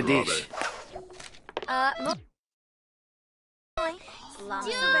 Bon and Vadish. Brabe.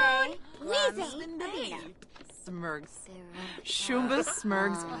 Smurgs. Shumba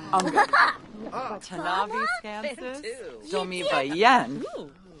Smurgs Unga. Tanavi Scansis. Domi Bayan.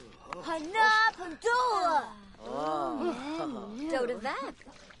 Hana Pandora. Doda Vap.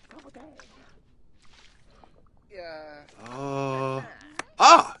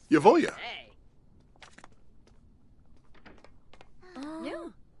 Yavoya. No.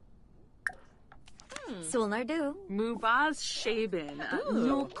 Sulnardu. Mubaz Shabin.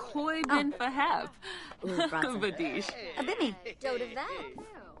 Nukoi bin Faheb. Vadish. Abimi. Doda Vap.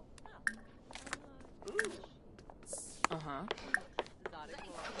 Uh-huh.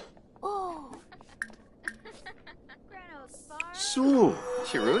 Oh. So.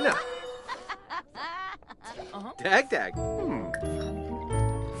 Chiruna. Dag Dag.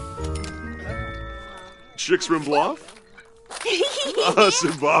 Chixrim Bluff?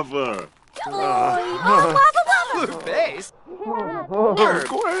 Simbafa. Blue face.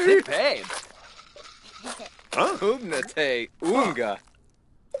 Quay. Tip babe. Huh? Ubnate Unga.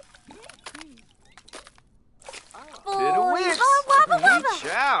 Bit of whips.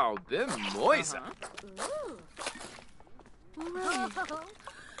 Chow. Bim moisa.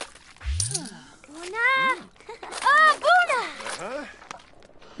 Buna. Ah, Buna.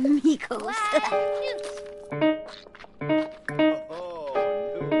 Mikos.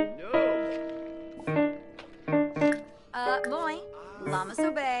 Boy. Lama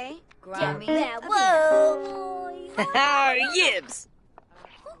Sobe. Grammy. Whoa. Yibs.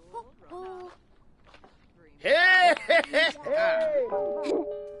 Hey!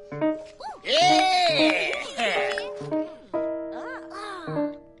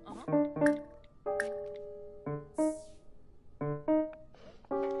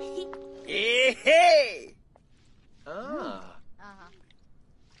 Hey.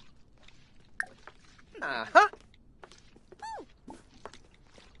 Uh-huh.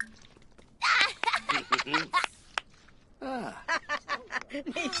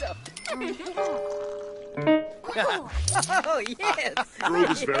 Oh, yes.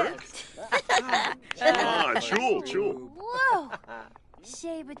 Grogus Varric? Ah, Chul. Whoa.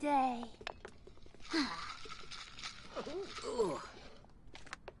 Shave a day.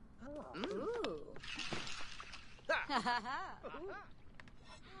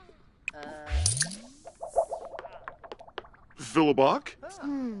 Philibok?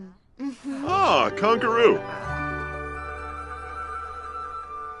 Ah, Conqueroo.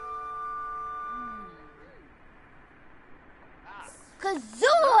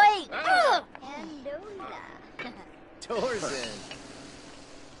 Kazooie! Torzin.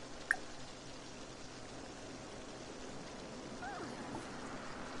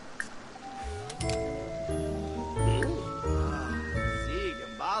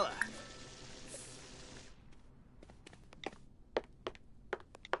 Gambala.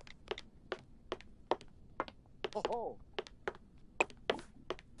 Oh.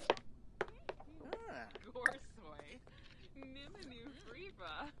 Gorsoy. Nimanu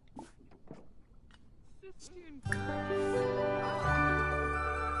Friva. Sistune.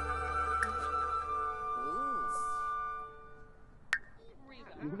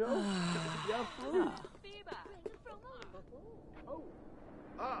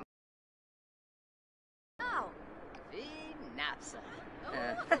 Napsa.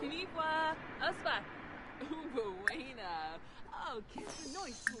 Niwa. Uspa. Ubuena. Oh, kiss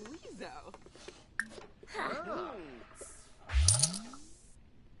noise, Luizo.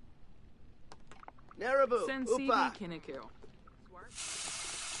 Narabu. Sensi Upa. Kiniku.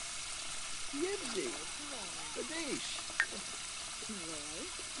 Yibsy. Vadish.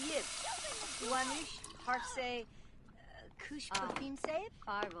 Yib. Wanish. Harse. Kush Pim Save.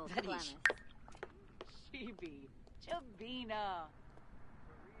 Farvel. Vadish. Chibi. Chabina.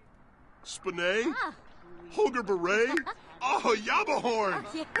 Spinay? Hoger Beret? Oh, Yabahorn!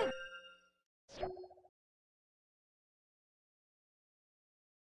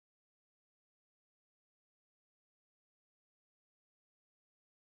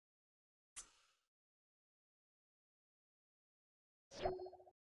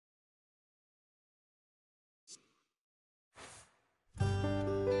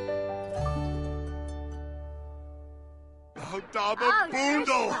 Daba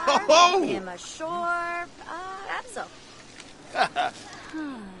Boondle! Ho ho! Emma Shore. Abso.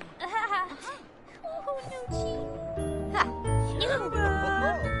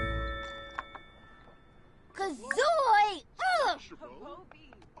 Kazooie!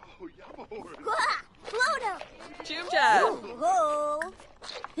 Oh, Yabahorn! Pluto! Chum Chat. Oh!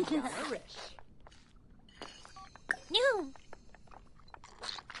 New!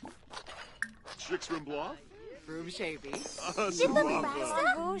 Chicks Rimbloff? Broom Shapey. Sibaba!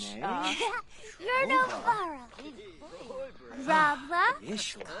 Yernavara! Rabla!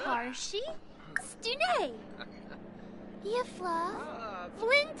 Karshi! Stune! Yifla!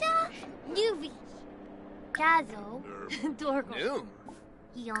 Flinta! Nuvi! Kazo! Dorgo!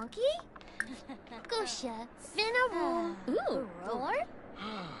 Yonki? Gusha! Finnaru! Ooh! Thor?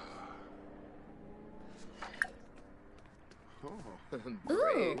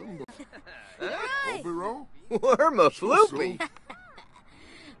 Ooh. Obero? Worma floopy.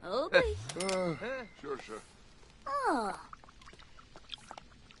 Okay. Sure, sure. Oh.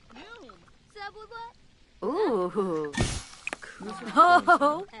 Ooh.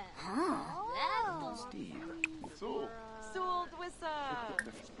 Oh. Steve. Sold Wissa.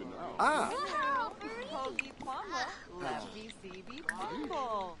 Ah. Hoagie Pama. VCB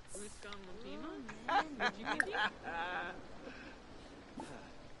Pumble.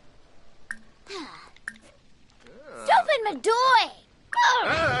 Open my door!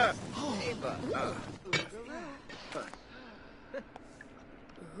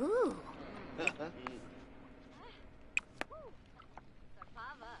 Ooh.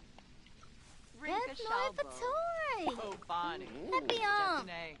 That's not a toy. Oh, Bonnie. Happy on.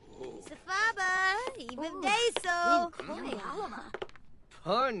 Jessene. Safaba, even Deso.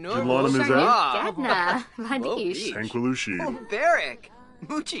 Jinlana Mizet? Gadna. Vadish. Anquilushi. Barrack.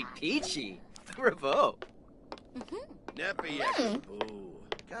 Moochie Peachy. Bravo. Nappy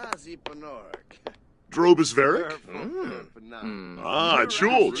Kazi Panork. Drobus Varick? Ah,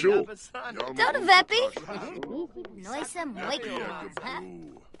 Chul, Chul. Don't Veppy. Noisa Moiko.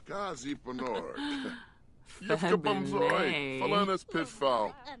 Kazi Panork. Yifka Bumzoy. Falanas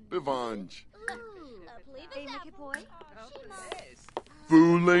Pitfall. Bivanj.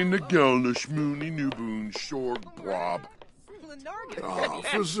 Fule Nagelna Shmoony Nuboon Short Blob. Ah,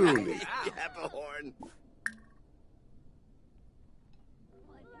 Fazuni. Yapahorn.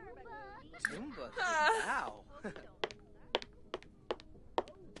 Wow.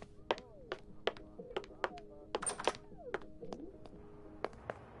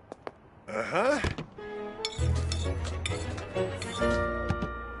 Uh-huh.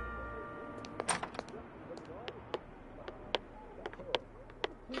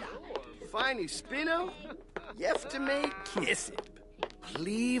 Finey Spino. Yeftame Kissip.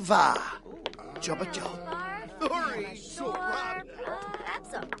 Pleva. Jobba Job. Hurry. So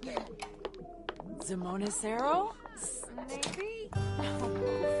Abso. Zimonicero? Maybe?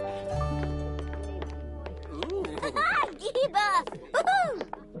 Ooh. Giba! Woohoo!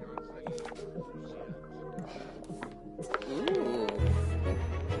 Ooh.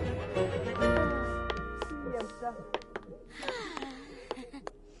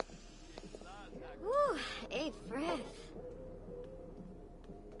 Ooh, hey, Fred.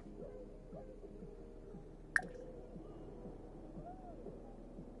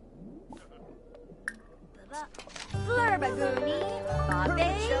 Flurbaguni,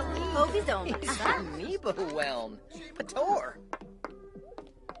 Bombay, Hobie's own. Neba Whelm. Pator.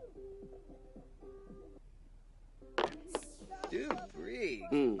 Dude,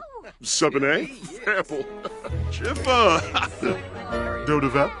 breathe. Sabine? Apple. Chippa.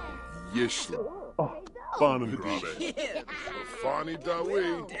 Dodavet? Yishla. Bonham Grabe. Fani Dawi.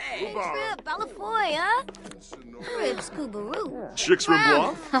 Trip, Balafoy, huh? Trip, Scoobaroo. Chicks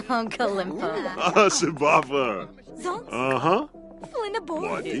Rimbloff? Uncle Limpa. Sibaba. Zonk, Uh-huh. Flinda Boy.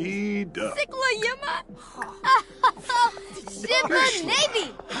 Wadida. Sikla Yama. Shippa Navy.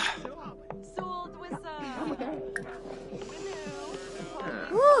 Sold Wissa.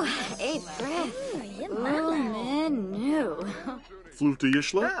 Ooh, hey, Fred. Oh, man, no. Flufta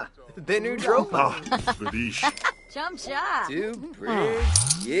Yishla? Benu Dropa. Ah, Vadish. Jump shot. Two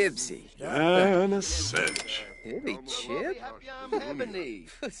Briggs Gibbsy. And a cinch. Heavy chip? Ebony.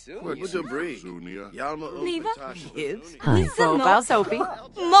 What's a breed? Zunia. Yalma Liva? Gibbs. Hi. Well, Sophie.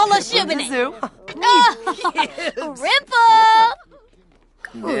 Mola Shibane. Zoo. Ripple!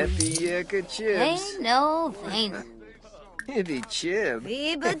 Nepiyaka chips. Ain't no vein. Heavy chip.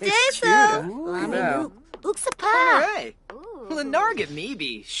 Viva Extruder. Deso! Wow. Uksapa! Hey. Lenarget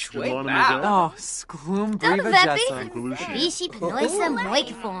maybe. Shway Shalom, bow. Amigo. Oh, skloom Dona briva Veppy? jessa. Belushi. Bishi Panoisa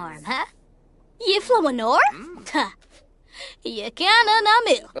Moikform, huh? Ye Flowanor? Ha! Ye Canna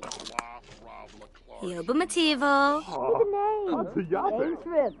Namil. Yoba Mativo. Yape.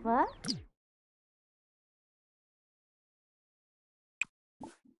 Trip, huh?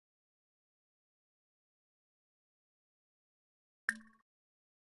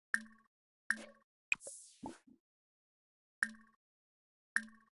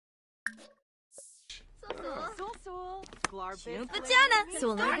 Pajana,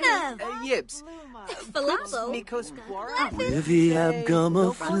 Solana, Yibs. Falafel, Nikos Viviab gumma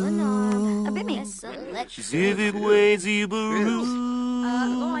flu. Abimi, Zivig wazy baru.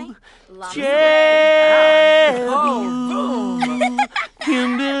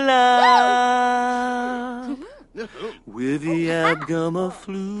 Kimbila. Viviab gumma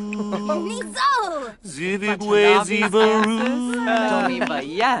flu. Niso, Zivig wazy baru. Domiva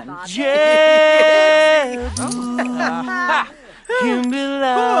Yan. Jeb.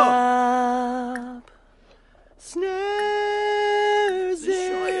 Kimbila. Snares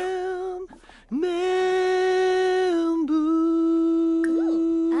him. Membu.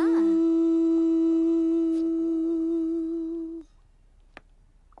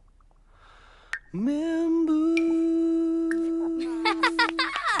 Membu.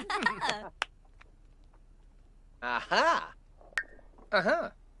 Aha. Uh-huh.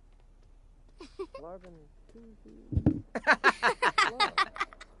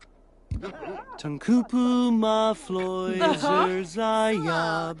 Tankupu ma floizer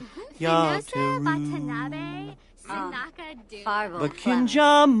zayab yateru.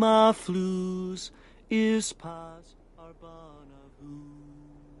 Bakinja ma flus is pas arbanavu.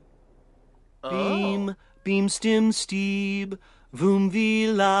 Beam stim steeb vum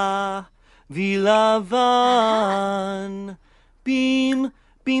vila van. Beam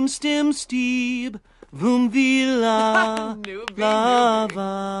stim steeb vum vila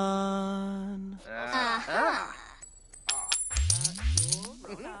lavan.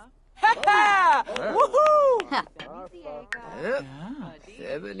 Woohoo!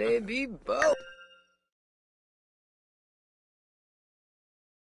 Ebony be bo.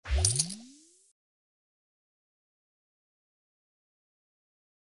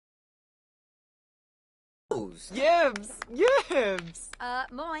 Yibs! Yibs!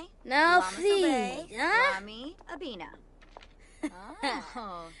 Moy. now please, huh? Rami, Abina.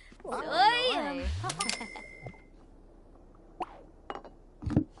 Soy.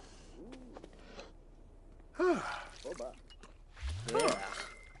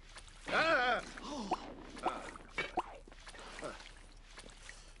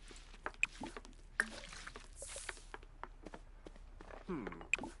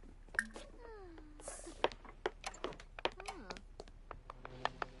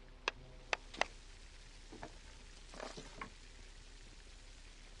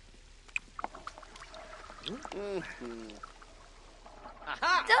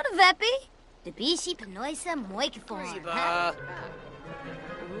 Dona Veppy, the Bishi Panoisa Moikform, huh?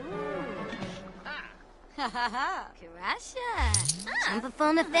 Karasha.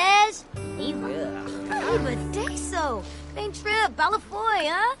 Champafona Fez. Eva Deso. Bem trip, Balafoy,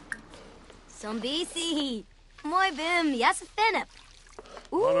 huh? Some BC. Moy Bim, Yasafenip.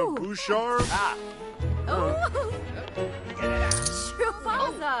 Anna Bouchard.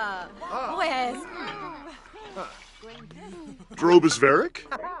 Shrupaza. Pues. Drobus Varick.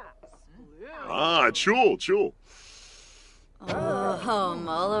 Ah, chul. Oh,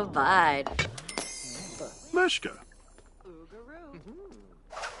 Mullabide. Meshka.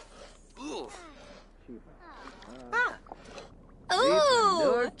 Ooh.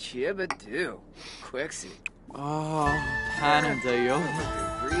 No chibadoo. Quixie. Oh, Panadayo.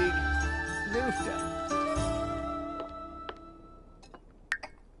 Freak. Nufta.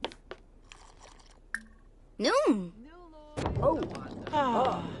 Noon. Oh.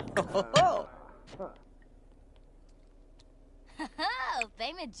 Oh,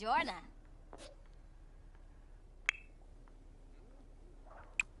 Fame Jorna.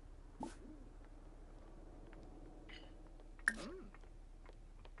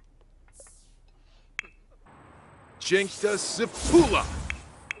 Jinkta Sipula.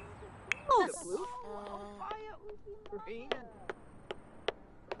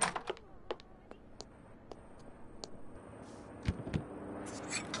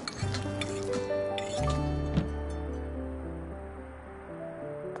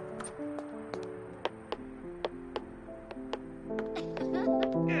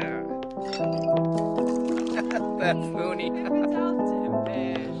 Buffoony.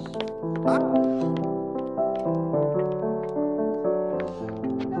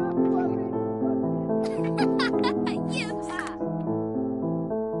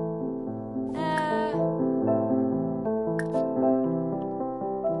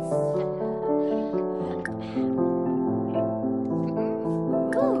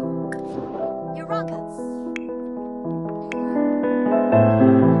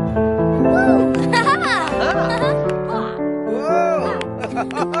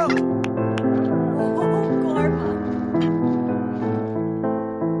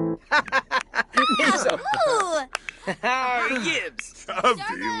 Yibs!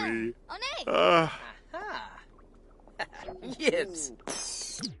 Beely. Yibs.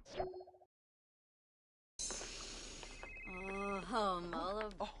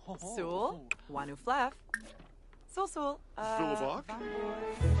 Sul, Wanu Flaff. Sul, Philibok?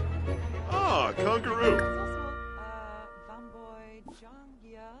 Vamboy. Kangaroo. Vamboy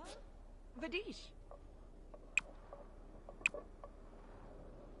Jongya. Vadish.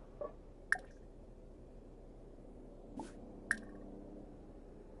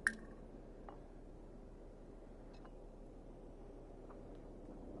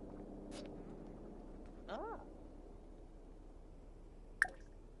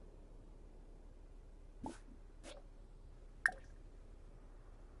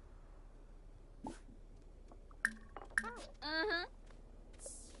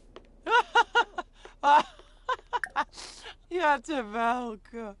 Ja, te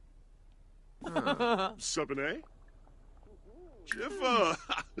welke. Subane? Jiffa!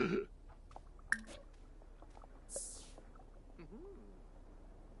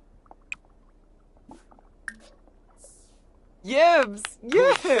 Yibs!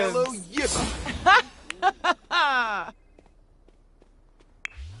 Hello, Yibs!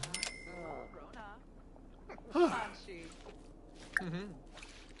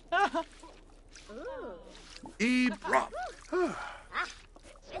 E-Brop.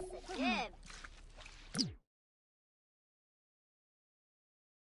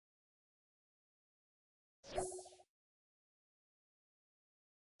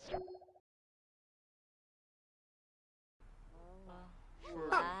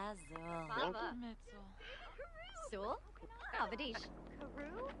 Sul? Vadish.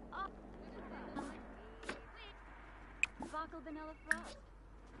 Karoo? Vocal Vanilla Frost.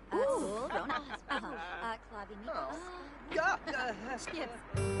 Sul, Rona. Clavinita. Skips.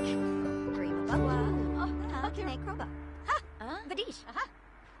 Dream Bubba. Janae Kroba. Ha! Vadish.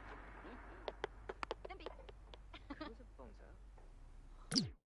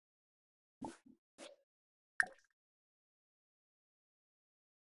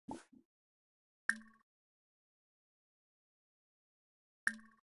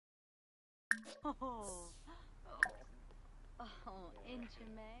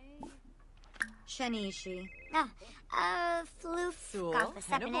 Inchime. Shanishi. Floof. Sul,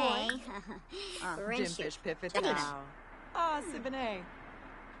 Sapane. Dimfish Piffitow. Sibane.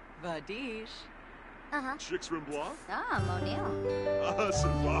 Vadish. Chicks Rimblov? Monil.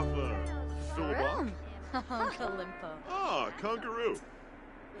 Simbafa. Philibok? Kalimpo. Kangaroo.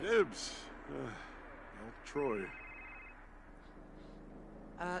 Nibs. Troy.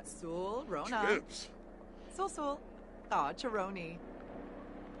 Sul, Rona. Nibs. Sul. Charoni.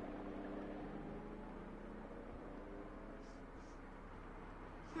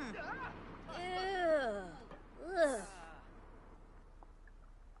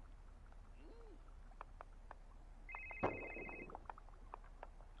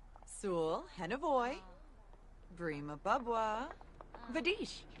 Sul, Henavoy. Brima Bubwa.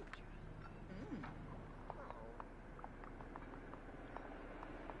 Vadish.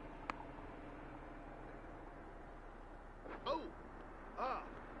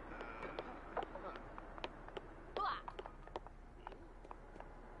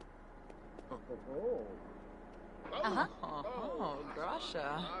 Grasha.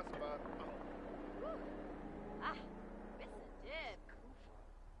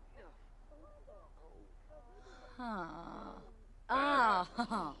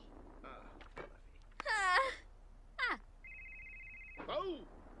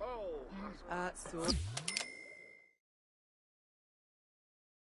 Sul.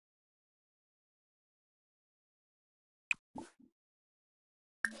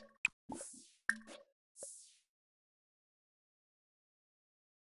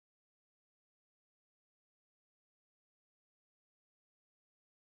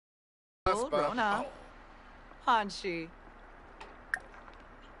 Rona. Hanshi.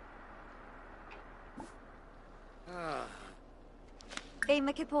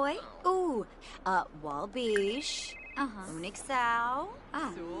 Makipoi. Ooh, Walbish. Unixow.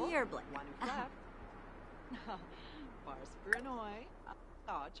 Yearblin. Bars Brunoi.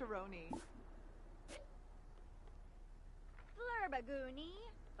 Charoni. Flurbaguni.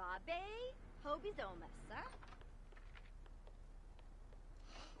 Babe. Hobizomas.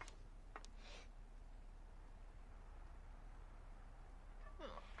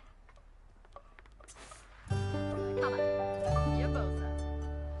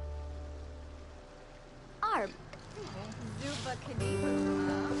 Arb. Zuba Kanibu.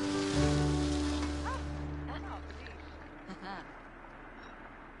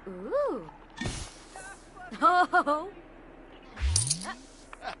 Ooh. Oh.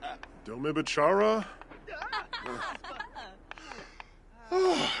 Domibachara?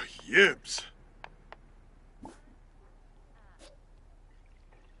 Oh, yibs.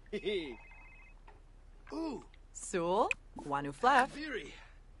 Ooh. Sewell. Wanu Fleff.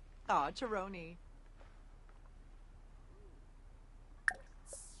 Charoni.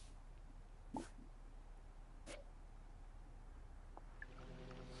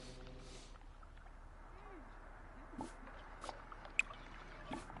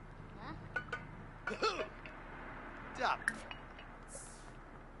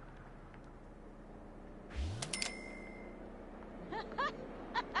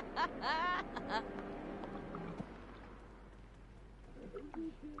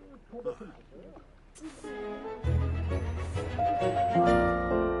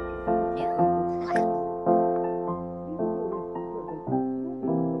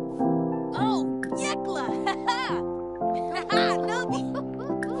 Oh, Yekla! Haha! Nobi!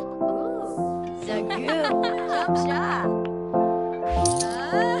 Zagoo! Jump shot!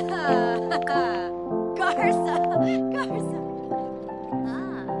 Garza! Garza!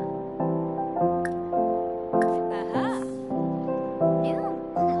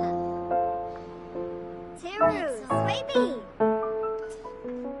 Teru! Swaby!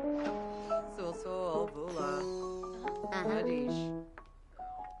 Sul, Vula. Hadish.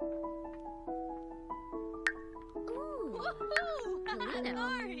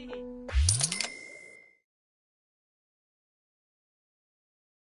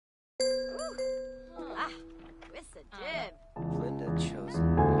 Wissa dib. Linda chosen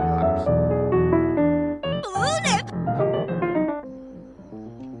yours. Lunip!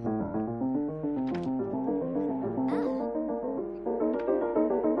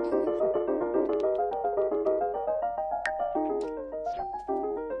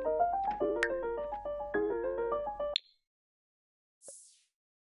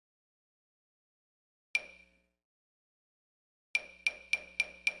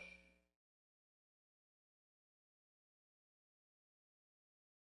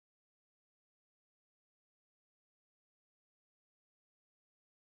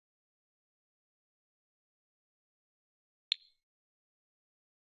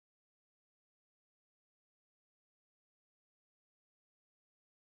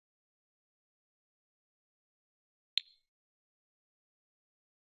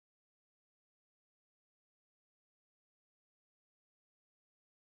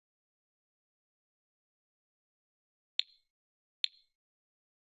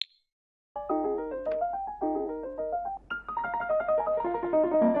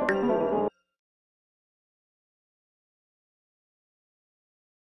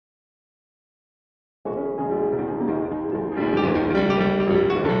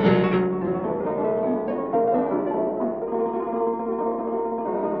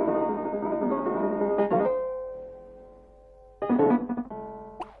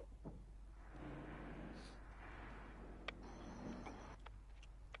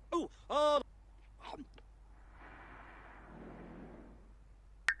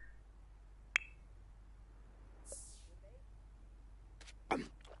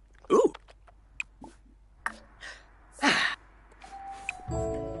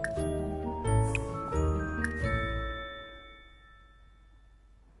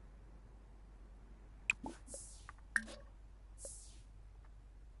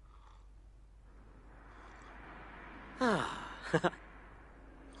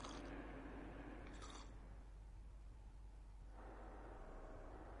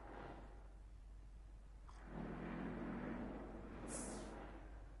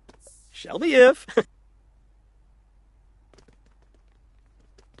 Shelby if.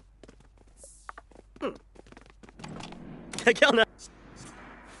 Kelna.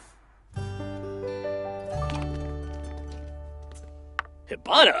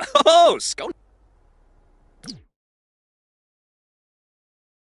 Hibana. Oh, scone.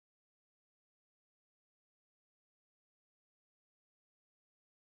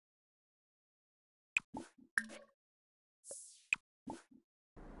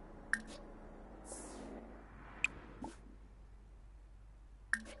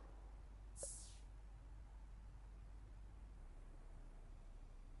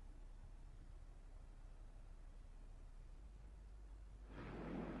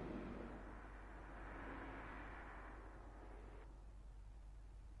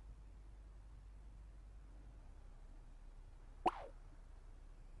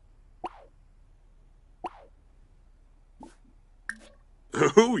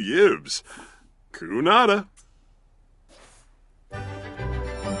 Oh, Yibs. Kunada.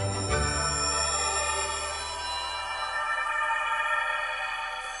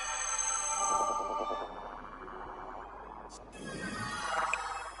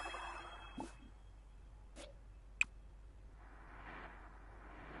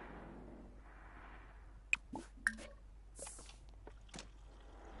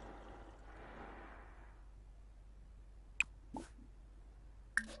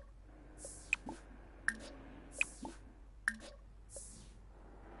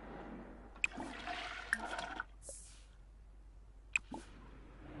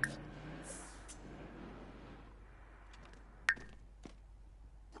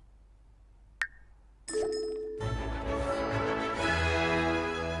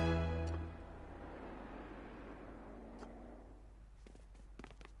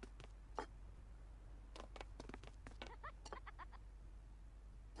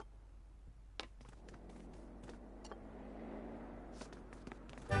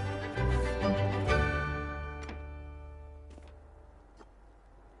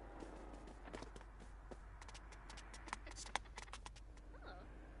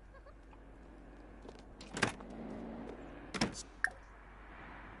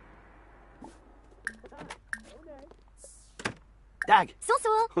 Dag.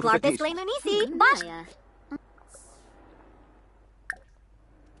 Susul, Clartis Glen Lunisi, Bosh.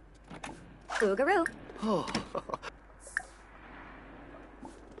 Boogaroo. Oh.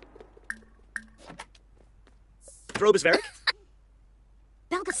 Drobus Varric.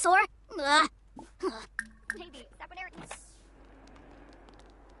 Belgasaur. Maybe Saponary.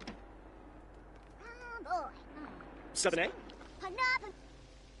 Oh boy. 7A. Panapa.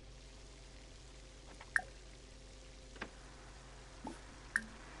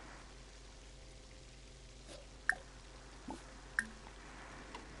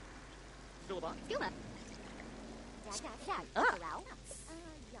 Philibot. Skuma.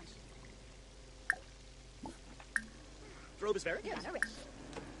 Drobus Varric. Yes.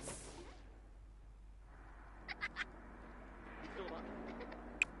 Philibot.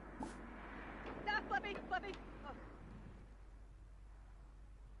 Flippy, Flippy.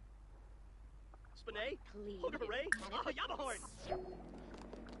 Spinay. Please. Hoga Beret. Oh, Yabahorn.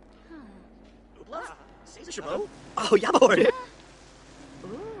 Oopla. Caesar Chabot. Oh, Yabahorn.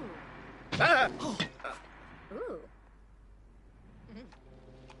 Ooh. Ah. Oh. Ooh.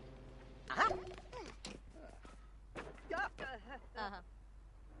 Aha.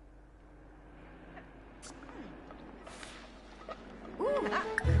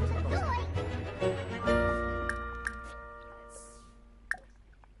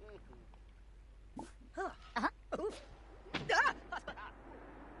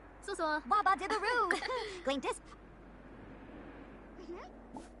 Susul, Waba Dibbaroo. Gleam Disc.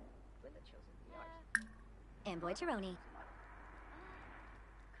 Amboy Cheroni.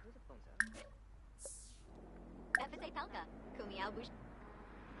 Epithet Pelka. Kumiao Bush.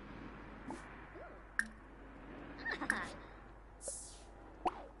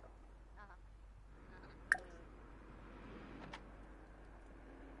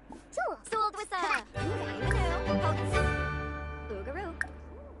 Sold with Boogaroo.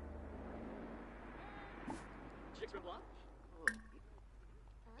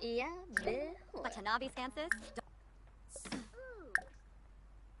 Yeah, Bill. Watanabe Scansis.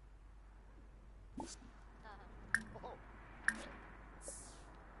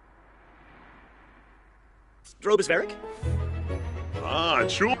 Drobus Varric. Ah,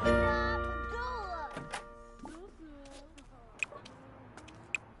 Chul.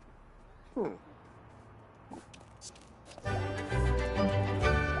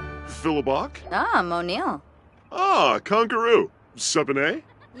 Philibok. Ah, Monil. Ah, Conqueroo. 7A.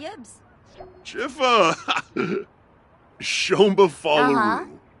 Yibs. Jiffa. Shomba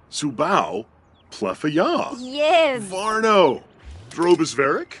Falaroo. Subao. Plefaya. Yibs. Varno. Drobus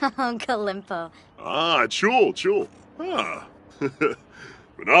Varric. Kalimpo. Ah, Chul. Ah.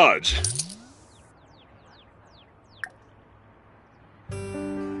 Minaj.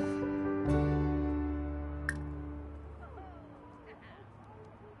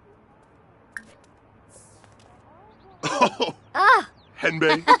 Ah!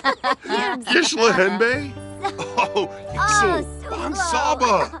 Henbei? Gishla Henbei? Oh, Yixel, Bon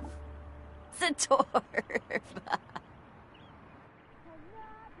Saba! Zatorba.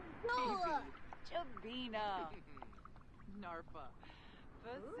 Chabina. Narfa.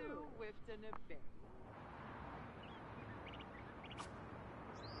 Vasu Wiftanabe.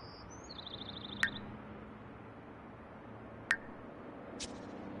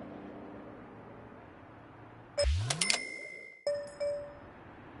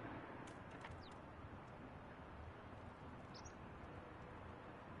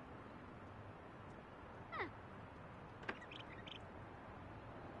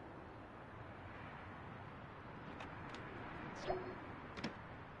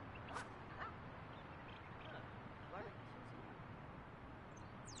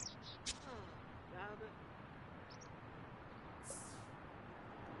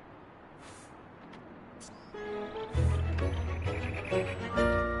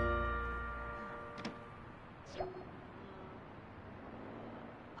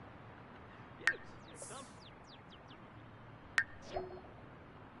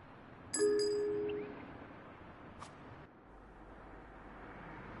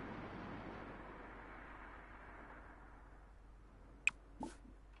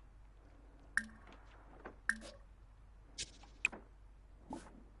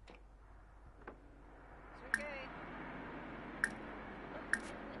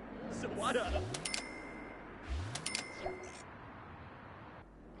 Sawada.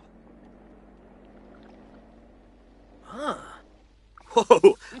 Huh.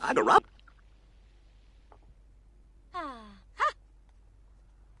 Whoa, Agarab.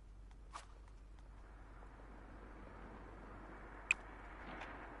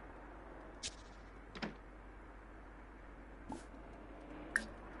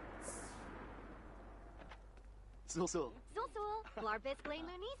 Sul. Blarbis Glain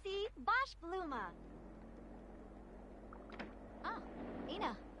Lunisi. Bosch Bluma. Ah,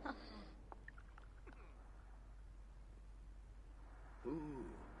 Ina.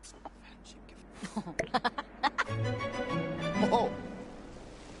 Oh.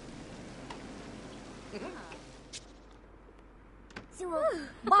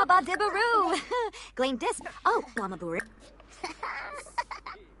 Baba Dibbaroo. Glain Disc. Oh, Wamaburi.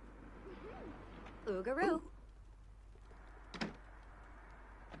 Oogaroo.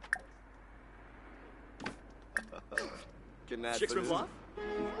 Chicks from Bluff?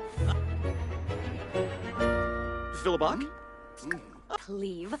 Philibok?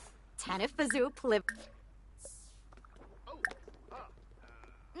 Cleave. Tanif Bazoo Pliv.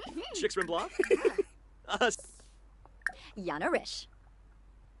 Chicks from Bluff? Yanarish.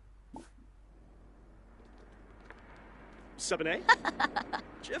 Sabane?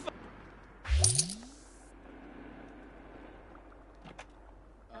 Jiffa?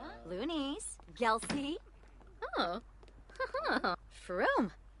 Loonies. Gelsey. Oh.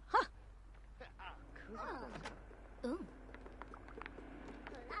 Froom. Huh. Ooh.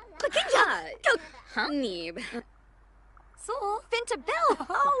 Neeb. Soul. Finta Bill.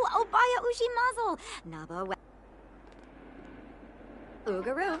 Oh, Obaya Ushi Muzzle. Naba.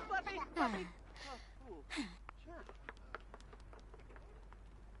 Oogaroo.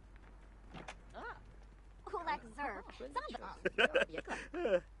 Kulak Zerf.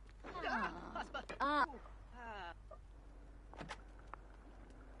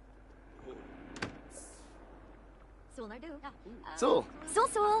 Sul.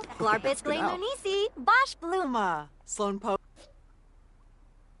 Sul. Blarbits Glain Lunisi. Bosch Bluma. Sloan Pope.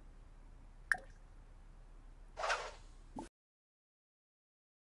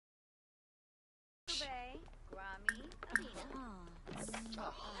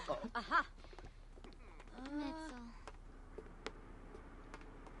 Aha.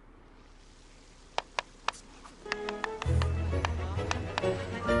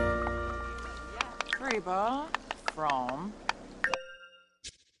 Reba from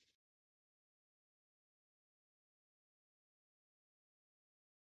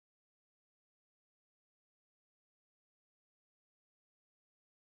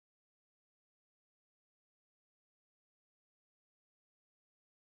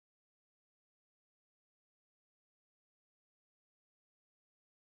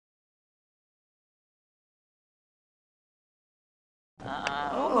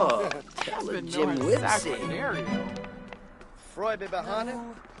Jim Whipsy. Freube Bahane.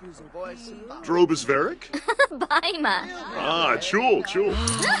 Drobus Veric? Baima. Ah, chul.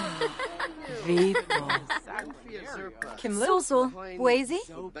 Kim Sul. Wazy?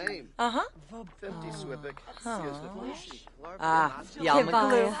 Uh-huh. Ah,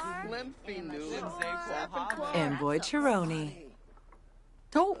 Yalmakaloo. And Boy Chironi.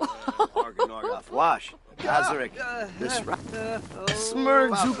 Argonorgoth Wash, Gazarik, Nisra,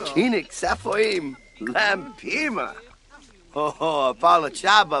 Smurg Zukinik, Saphoim, Lampima,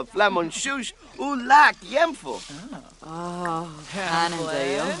 Apalachaba, Flamon Shush, Ulak, Yemful.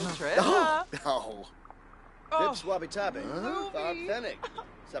 Pips Wabi Tabi, Bob Fennick,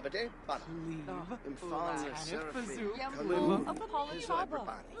 Sabate, Pata, Infana, Seraphim, Kalu,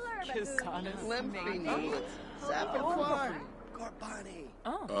 Hizwebrbani, Limpini, Zapanquar, Corbani.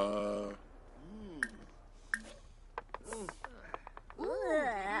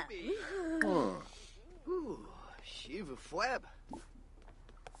 Shiva Fweb.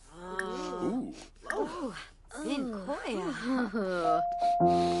 Sinkoya.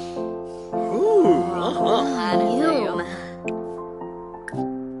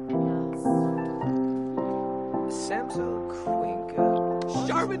 Samsel Quinka.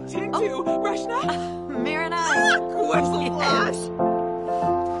 Sharman Tintu. Rashna. Mirana. Quetzal Flash.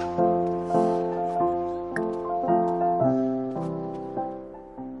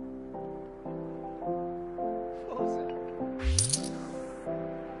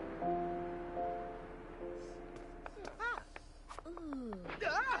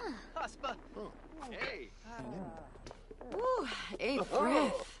 Hey,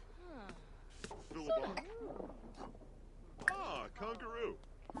 breath. Billabong. Congaroo.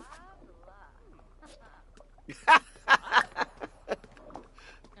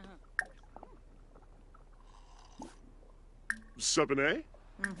 Subane?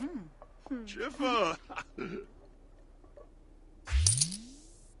 Jiffa.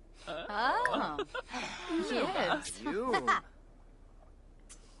 Oh. Yes. You.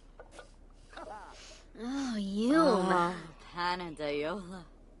 Oh, you. Panadayola.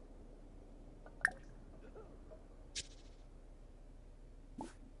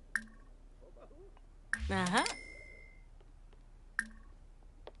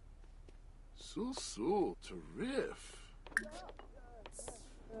 Sul, Tarif.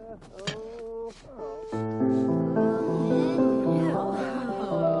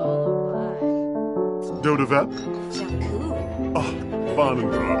 Dodavep?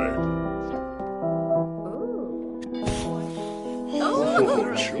 Vanandrade.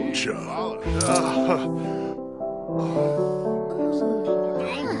 Oh, Chucha.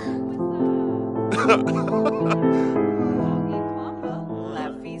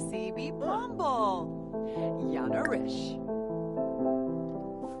 Leffy CB Pomble. Yanarish.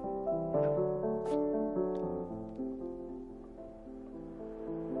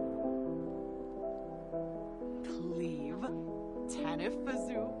 Cleve. Tanif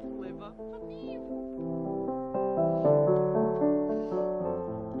Fazoo. Liva.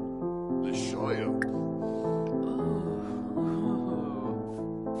 Lishoyo.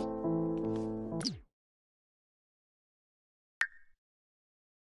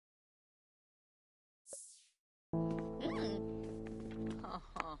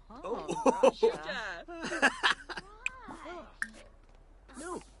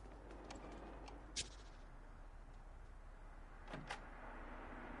 No.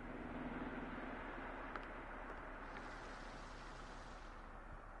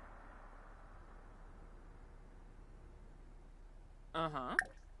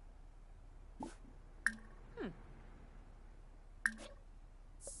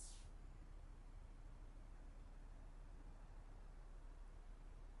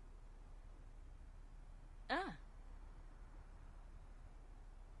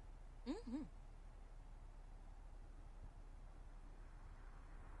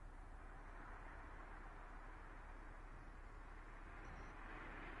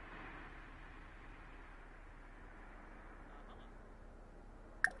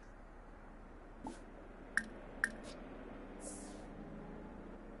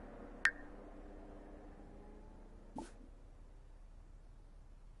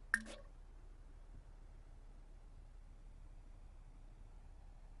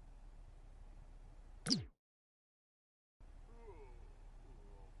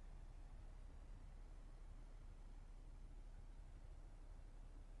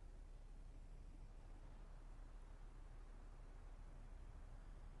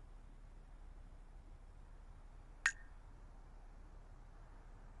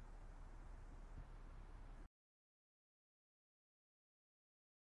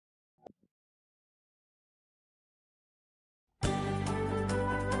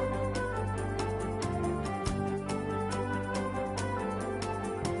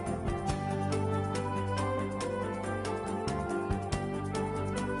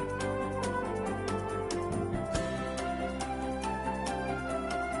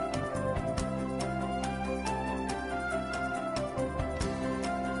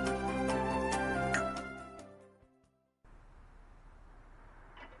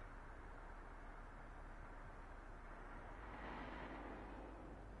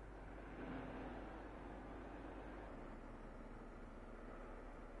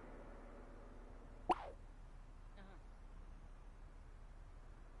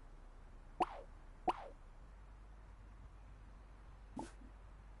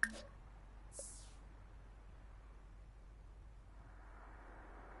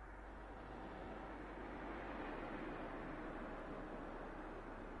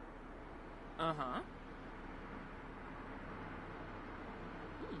 Uh-huh.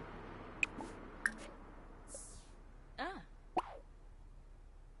 Ah.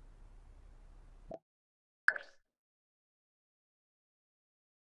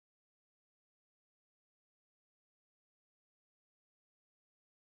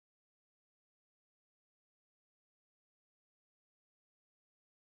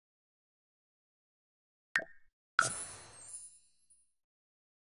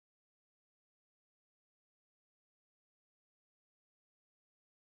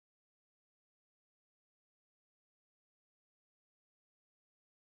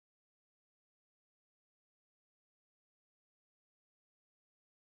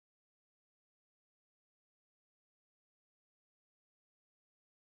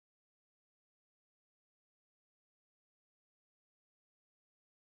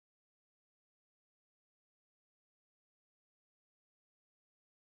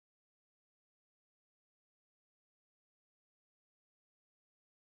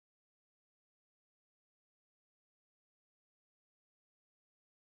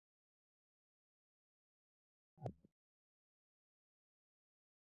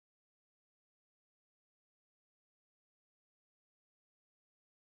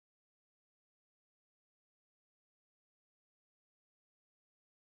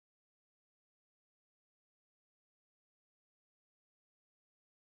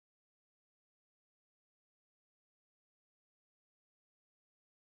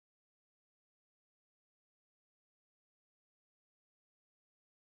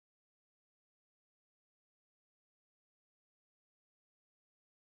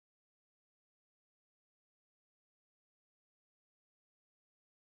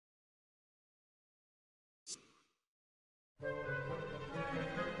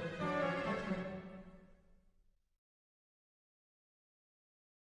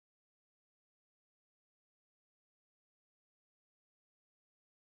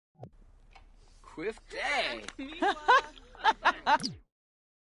 Quiff day.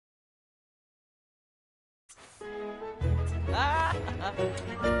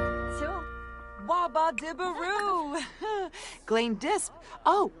 Waba dibbaroo. Glain disp.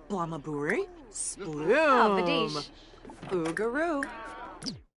 Oh, Blamaburi. Sploom. Oh, Vadish. Oogaroo.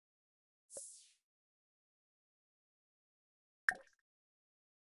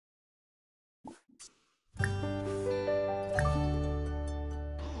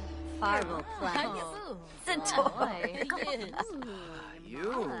 Farble play. The toy.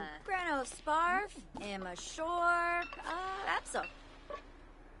 You. Grano Sparf, Emma Shorp, Epso.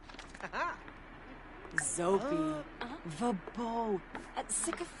 Zopi. Vabo.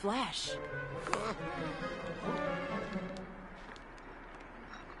 Sick of flesh.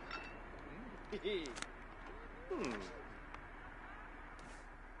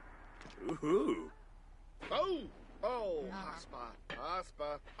 Ooh. Oh. Oh. Haspa.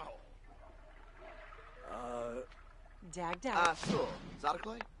 Haspa. Oh. Dag. So.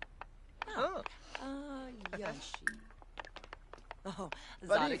 Zarklai? Yoshi. Oh,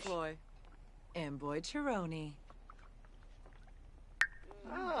 Vadish. Zadikloy. Amboy Chironi.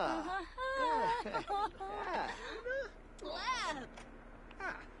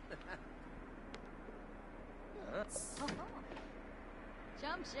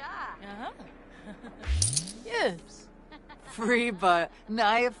 Jump shot. Yes. Free but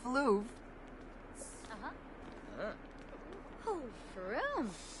nigh floof. Oh, Froom.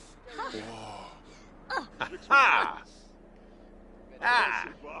 Ha! Ah!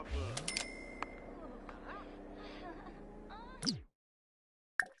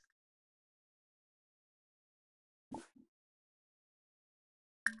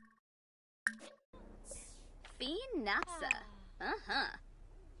 Fiend Napsa.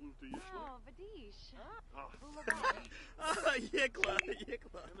 Oh, Vadish. Yikla.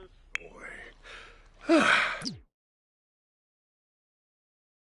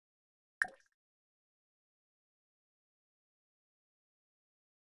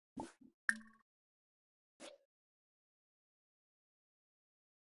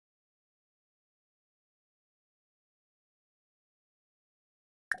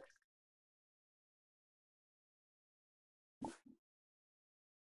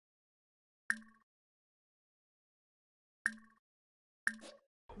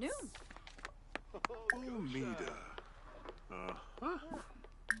 Noon. Omida.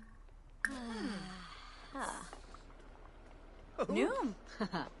 Noon.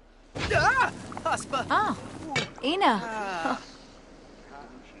 Huspa. Oh, Ina.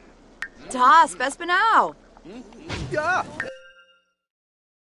 Das, Bespinau. Yeah.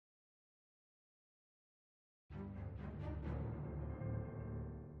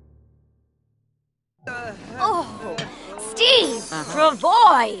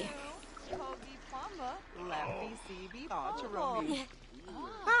 Travoy!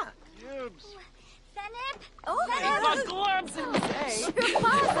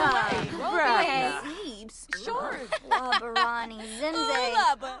 Sure. Labarani Zinze.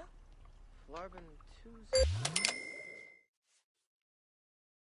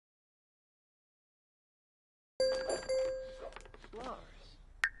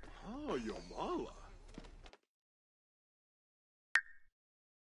 Oh, Yomala.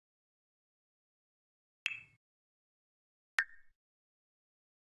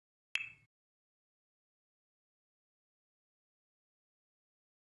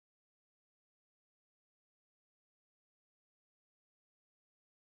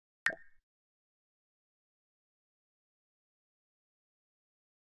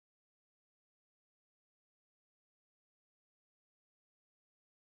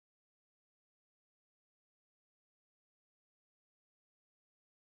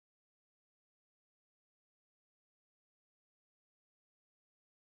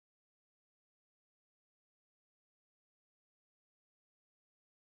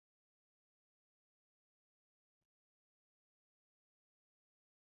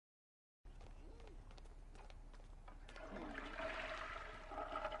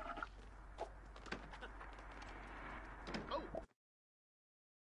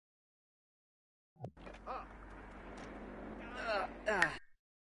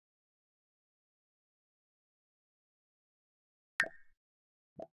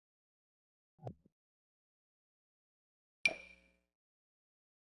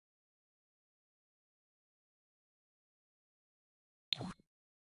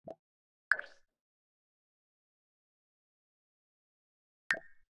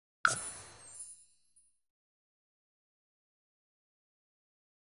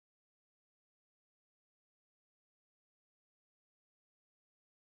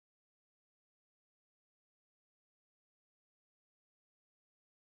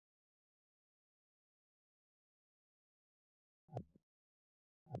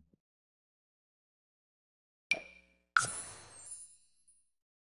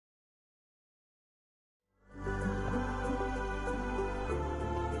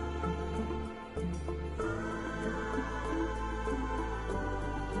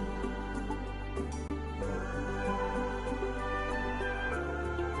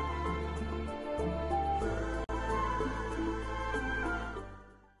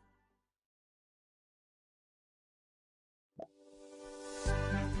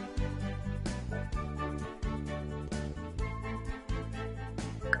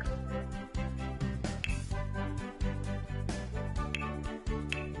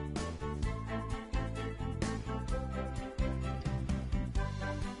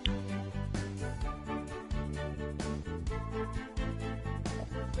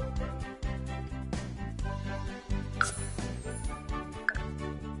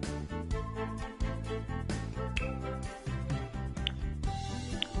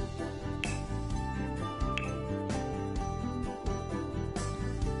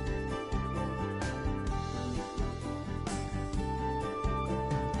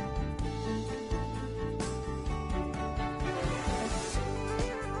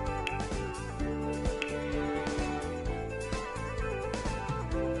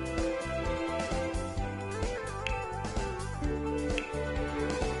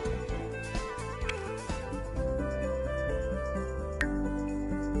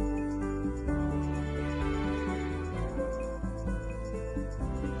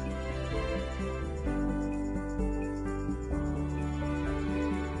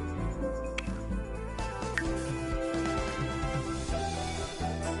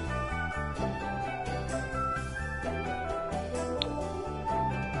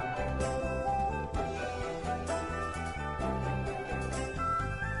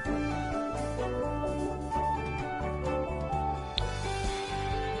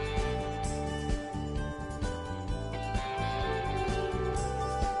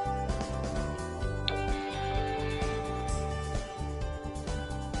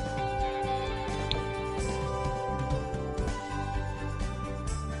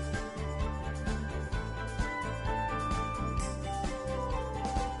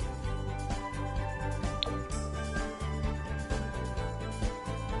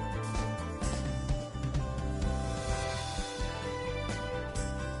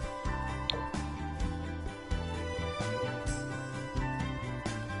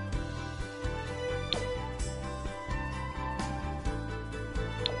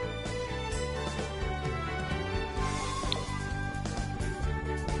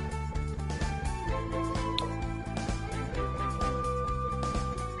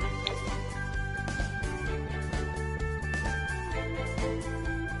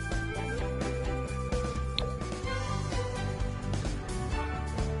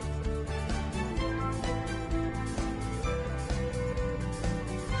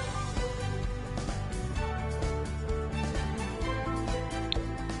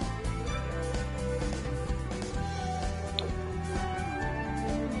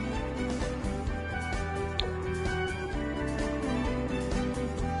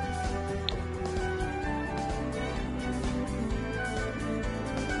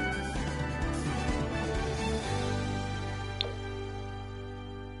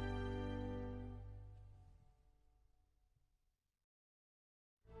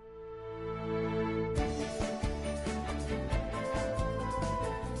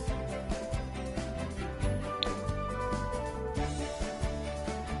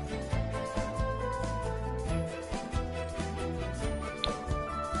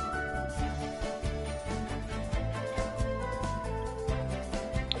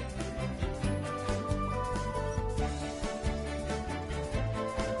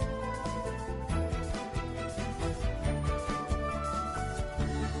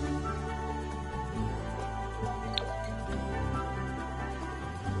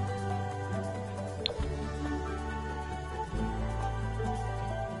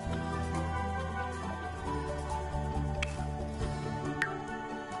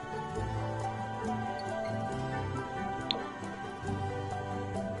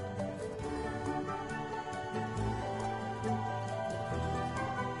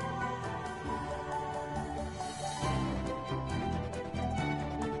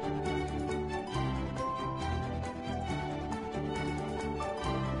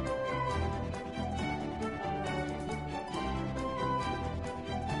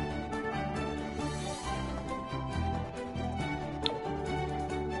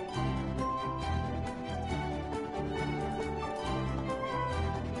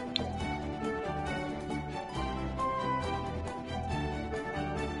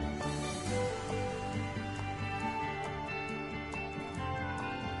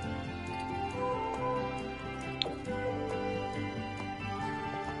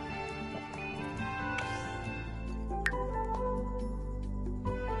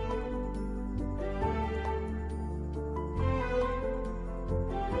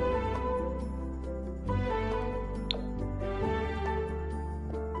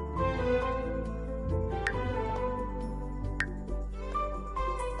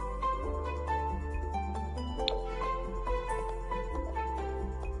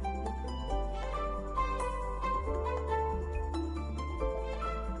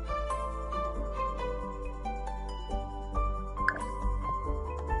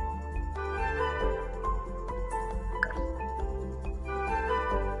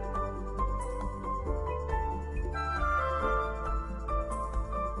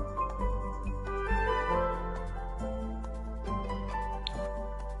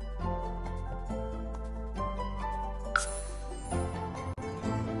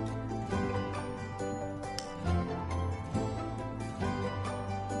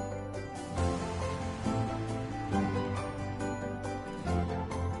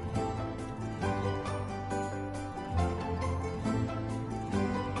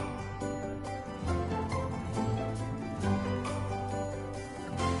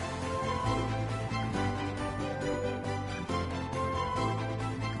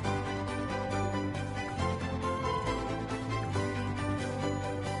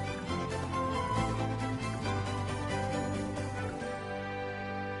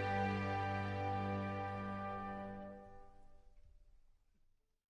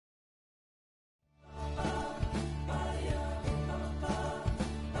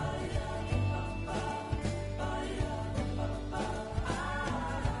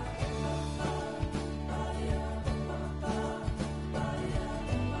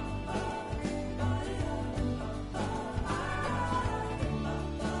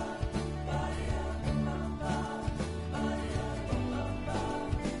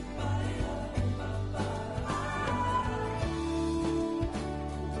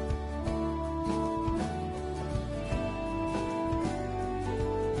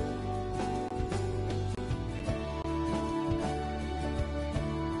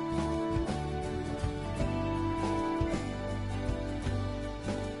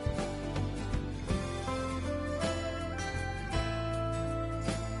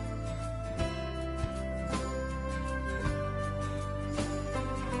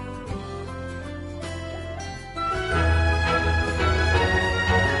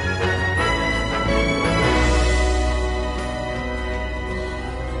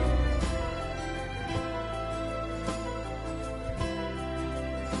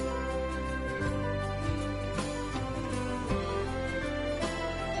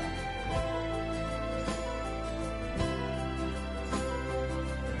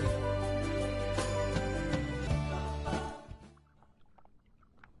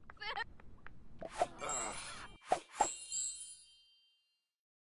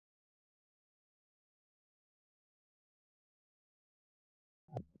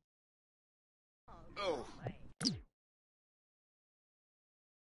 Oh.